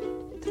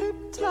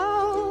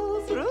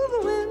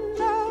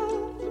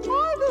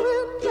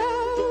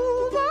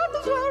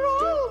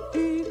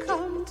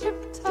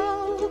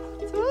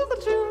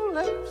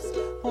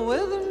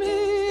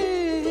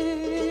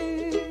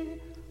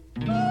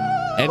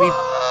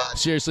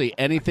 Seriously,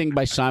 anything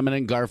by Simon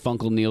and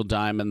Garfunkel, Neil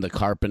Diamond, the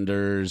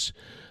Carpenters.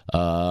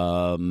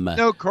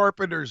 No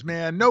Carpenters,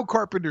 man. No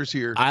Carpenters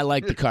here. I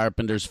like the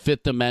Carpenters.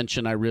 Fifth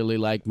Dimension, I really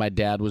like. My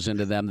dad was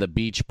into them. The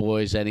Beach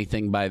Boys,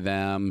 anything by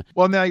them.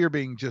 Well, now you're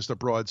being just a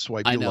broad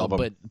swipe. You I know, love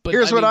 'em. but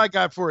Here's I what mean, I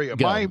got for you.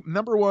 go. My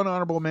number one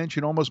honorable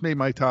mention, almost made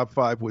my top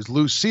 5, was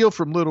Lucille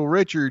from Little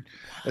Richard,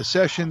 a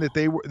session that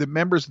the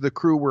members of the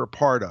crew were a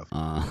part of.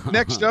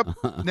 Next up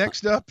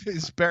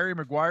is Barry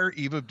McGuire,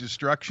 Eve of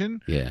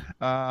Destruction. Yeah.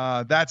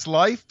 That's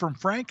Life from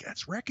Frank.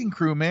 That's Wrecking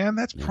Crew, man.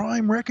 That's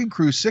prime Wrecking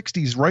Crew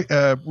 60s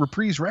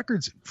reprise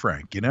records,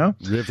 Frank, you know?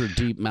 River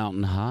Deep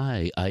Mountain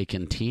High, Ike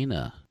and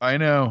Tina. I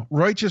know.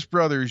 Righteous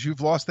Brothers,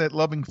 You've Lost That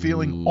Loving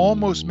Feeling,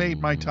 almost made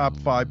my top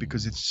 5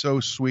 because it's so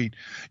sweet.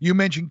 You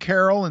mentioned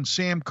Carol and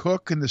Sam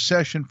Cooke in the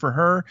session for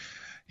her.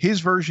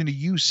 His version of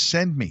You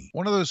Send Me.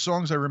 One of those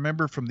songs I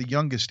remember from the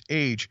youngest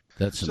age.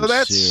 That's some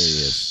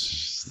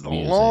serious the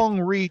music.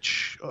 long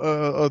reach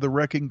of the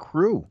Wrecking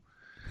Crew.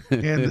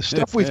 And the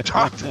stuff we've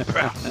talked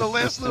about in the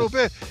last little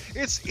bit,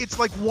 it's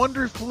like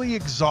wonderfully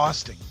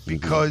exhausting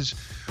because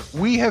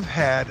we have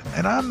had,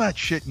 and I'm not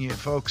shitting you,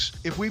 folks,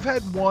 if we've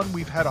had one,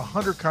 we've had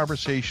 100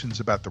 conversations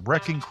about the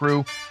Wrecking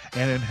Crew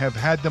and have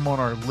had them on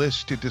our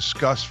list to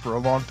discuss for a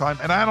long time.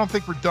 And I don't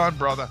think we're done,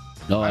 brother.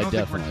 No, I don't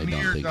definitely think we're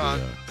don't near think done.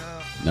 we are.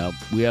 No,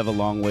 we have a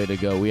long way to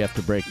go. We have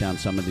to break down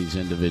some of these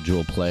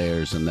individual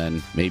players and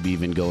then maybe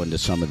even go into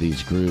some of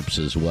these groups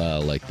as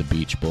well, like the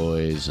Beach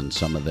Boys and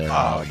some of their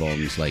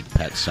albums, like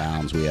Pet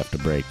Sounds, we have to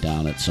break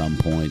down at some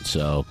point.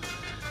 So,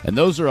 and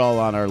those are all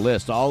on our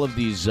list. All of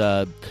these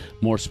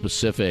more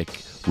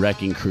specific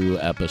Wrecking Crew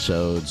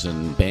episodes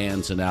and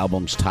bands and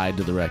albums tied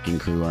to the Wrecking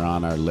Crew are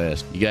on our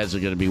list. You guys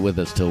are going to be with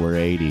us till we're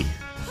 80.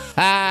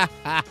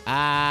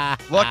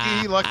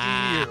 Lucky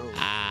you.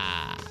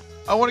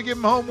 I want to give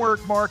them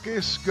homework,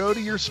 Marcus. Go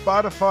to your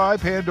Spotify,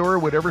 Pandora,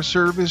 whatever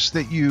service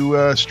that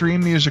you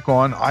stream music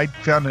on. I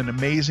found an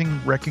amazing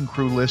Wrecking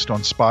Crew list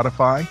on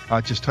Spotify.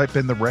 Just type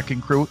in the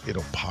Wrecking Crew.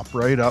 It'll pop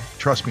right up.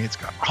 Trust me, it's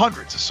got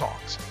hundreds of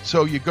songs.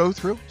 So you go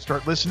through,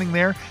 start listening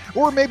there.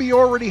 Or maybe you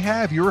already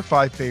have your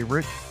 5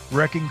 favorite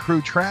Wrecking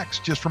Crew tracks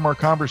just from our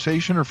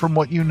conversation or from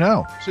what you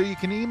know. So you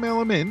can email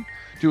them in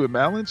to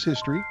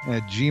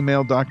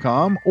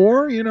imbalancedhistory@gmail.com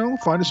or,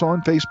 find us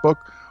on Facebook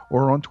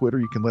or on Twitter.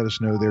 You can let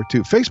us know there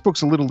too.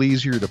 Facebook's a little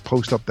easier to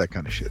post up that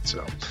kind of shit.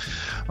 So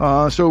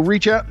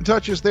reach out and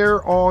touch us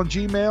there on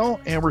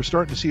Gmail, and we're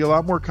starting to see a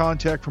lot more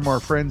contact from our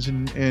friends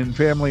and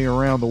family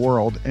around the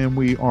world, and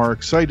we are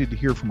excited to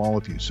hear from all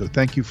of you. So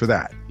thank you for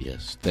that.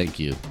 Yes, thank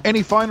you.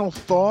 Any final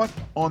thought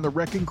on the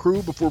Wrecking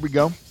Crew before we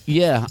go?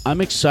 Yeah,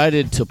 I'm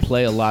excited to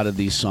play a lot of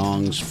these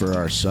songs for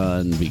our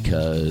son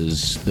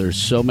because there's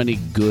so many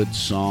good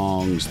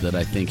songs that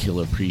I think he'll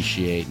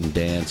appreciate and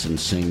dance and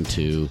sing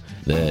to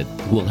that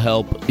will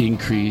help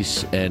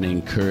increase and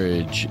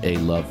encourage a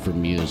love for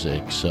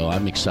music. So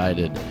I'm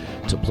excited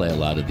to play a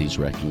lot of these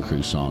Wrecking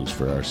Crew songs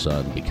for our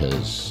son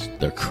because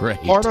they're great.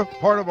 Part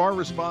of our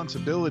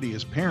responsibility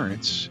as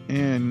parents,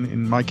 and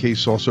in my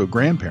case also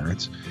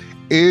grandparents,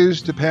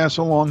 is to pass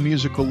along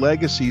musical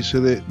legacy so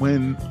that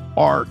when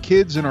our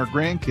kids and our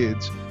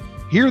grandkids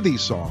hear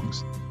these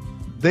songs,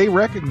 they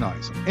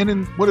recognize them. And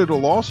then what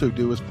it'll also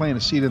do is plant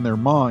a seed in their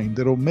mind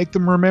that'll make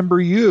them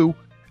remember you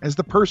as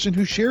the person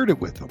who shared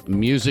it with them.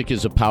 Music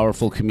is a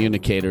powerful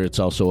communicator. It's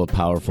also a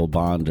powerful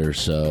bonder.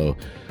 So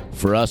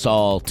for us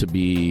all to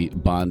be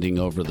bonding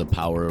over the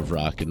power of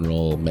rock and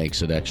roll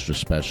makes it extra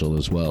special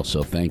as well.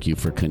 So thank you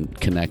for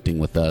connecting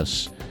with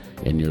us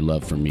and your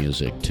love for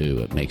music, too.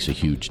 It makes a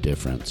huge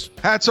difference.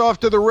 Hats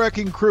off to the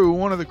Wrecking Crew,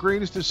 one of the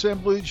greatest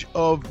assemblage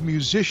of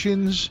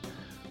musicians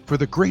for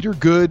the greater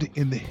good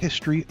in the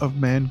history of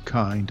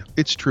mankind.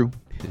 It's true.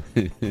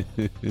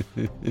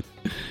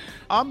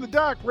 I'm the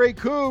Doc, Ray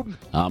Coob.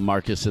 I'm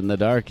Marcus in the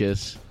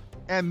Darkest.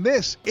 And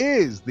this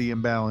is the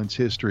Imbalanced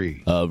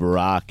History of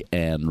Rock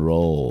and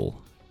Roll.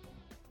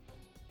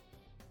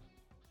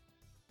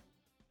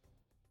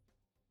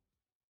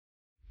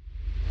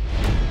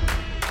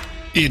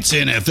 It's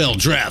NFL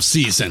draft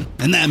season,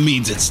 and that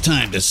means it's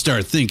time to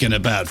start thinking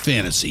about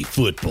fantasy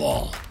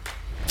football.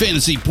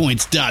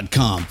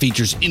 FantasyPoints.com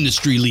features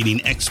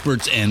industry-leading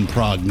experts and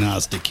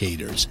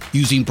prognosticators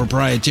using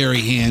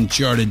proprietary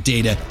hand-charted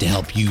data to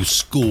help you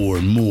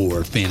score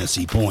more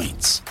fantasy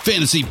points.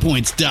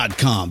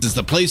 FantasyPoints.com is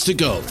the place to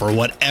go for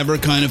whatever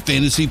kind of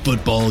fantasy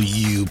football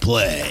you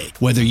play.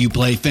 Whether you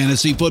play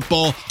fantasy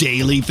football,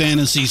 daily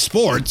fantasy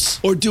sports,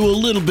 or do a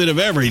little bit of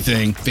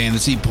everything,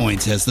 Fantasy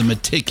Points has the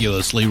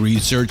meticulously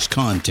researched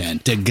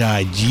content to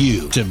guide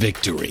you to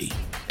victory.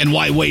 And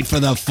why wait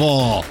for the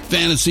fall?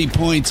 Fantasy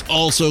Points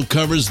also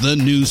covers the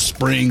new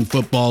spring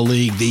football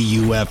league, the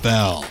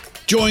UFL.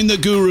 Join the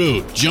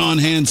guru, John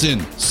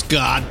Hansen,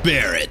 Scott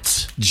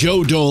Barrett,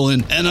 Joe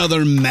Dolan, and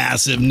other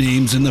massive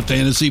names in the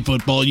fantasy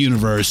football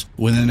universe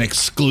with an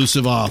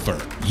exclusive offer.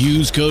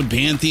 Use code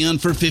Pantheon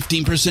for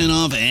 15%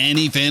 off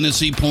any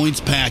Fantasy Points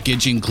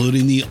package,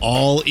 including the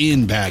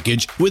all-in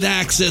package, with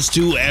access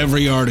to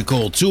every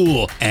article,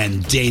 tool,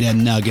 and data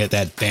nugget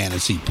that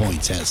Fantasy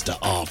Points has to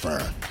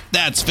offer.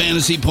 That's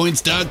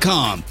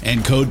fantasypoints.com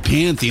and code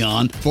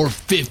Pantheon for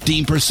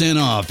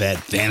 15% off at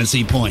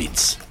Fantasy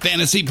Points.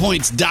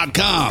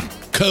 Fantasypoints.com,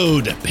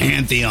 code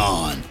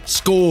Pantheon.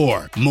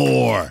 Score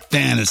more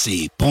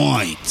fantasy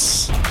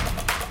points.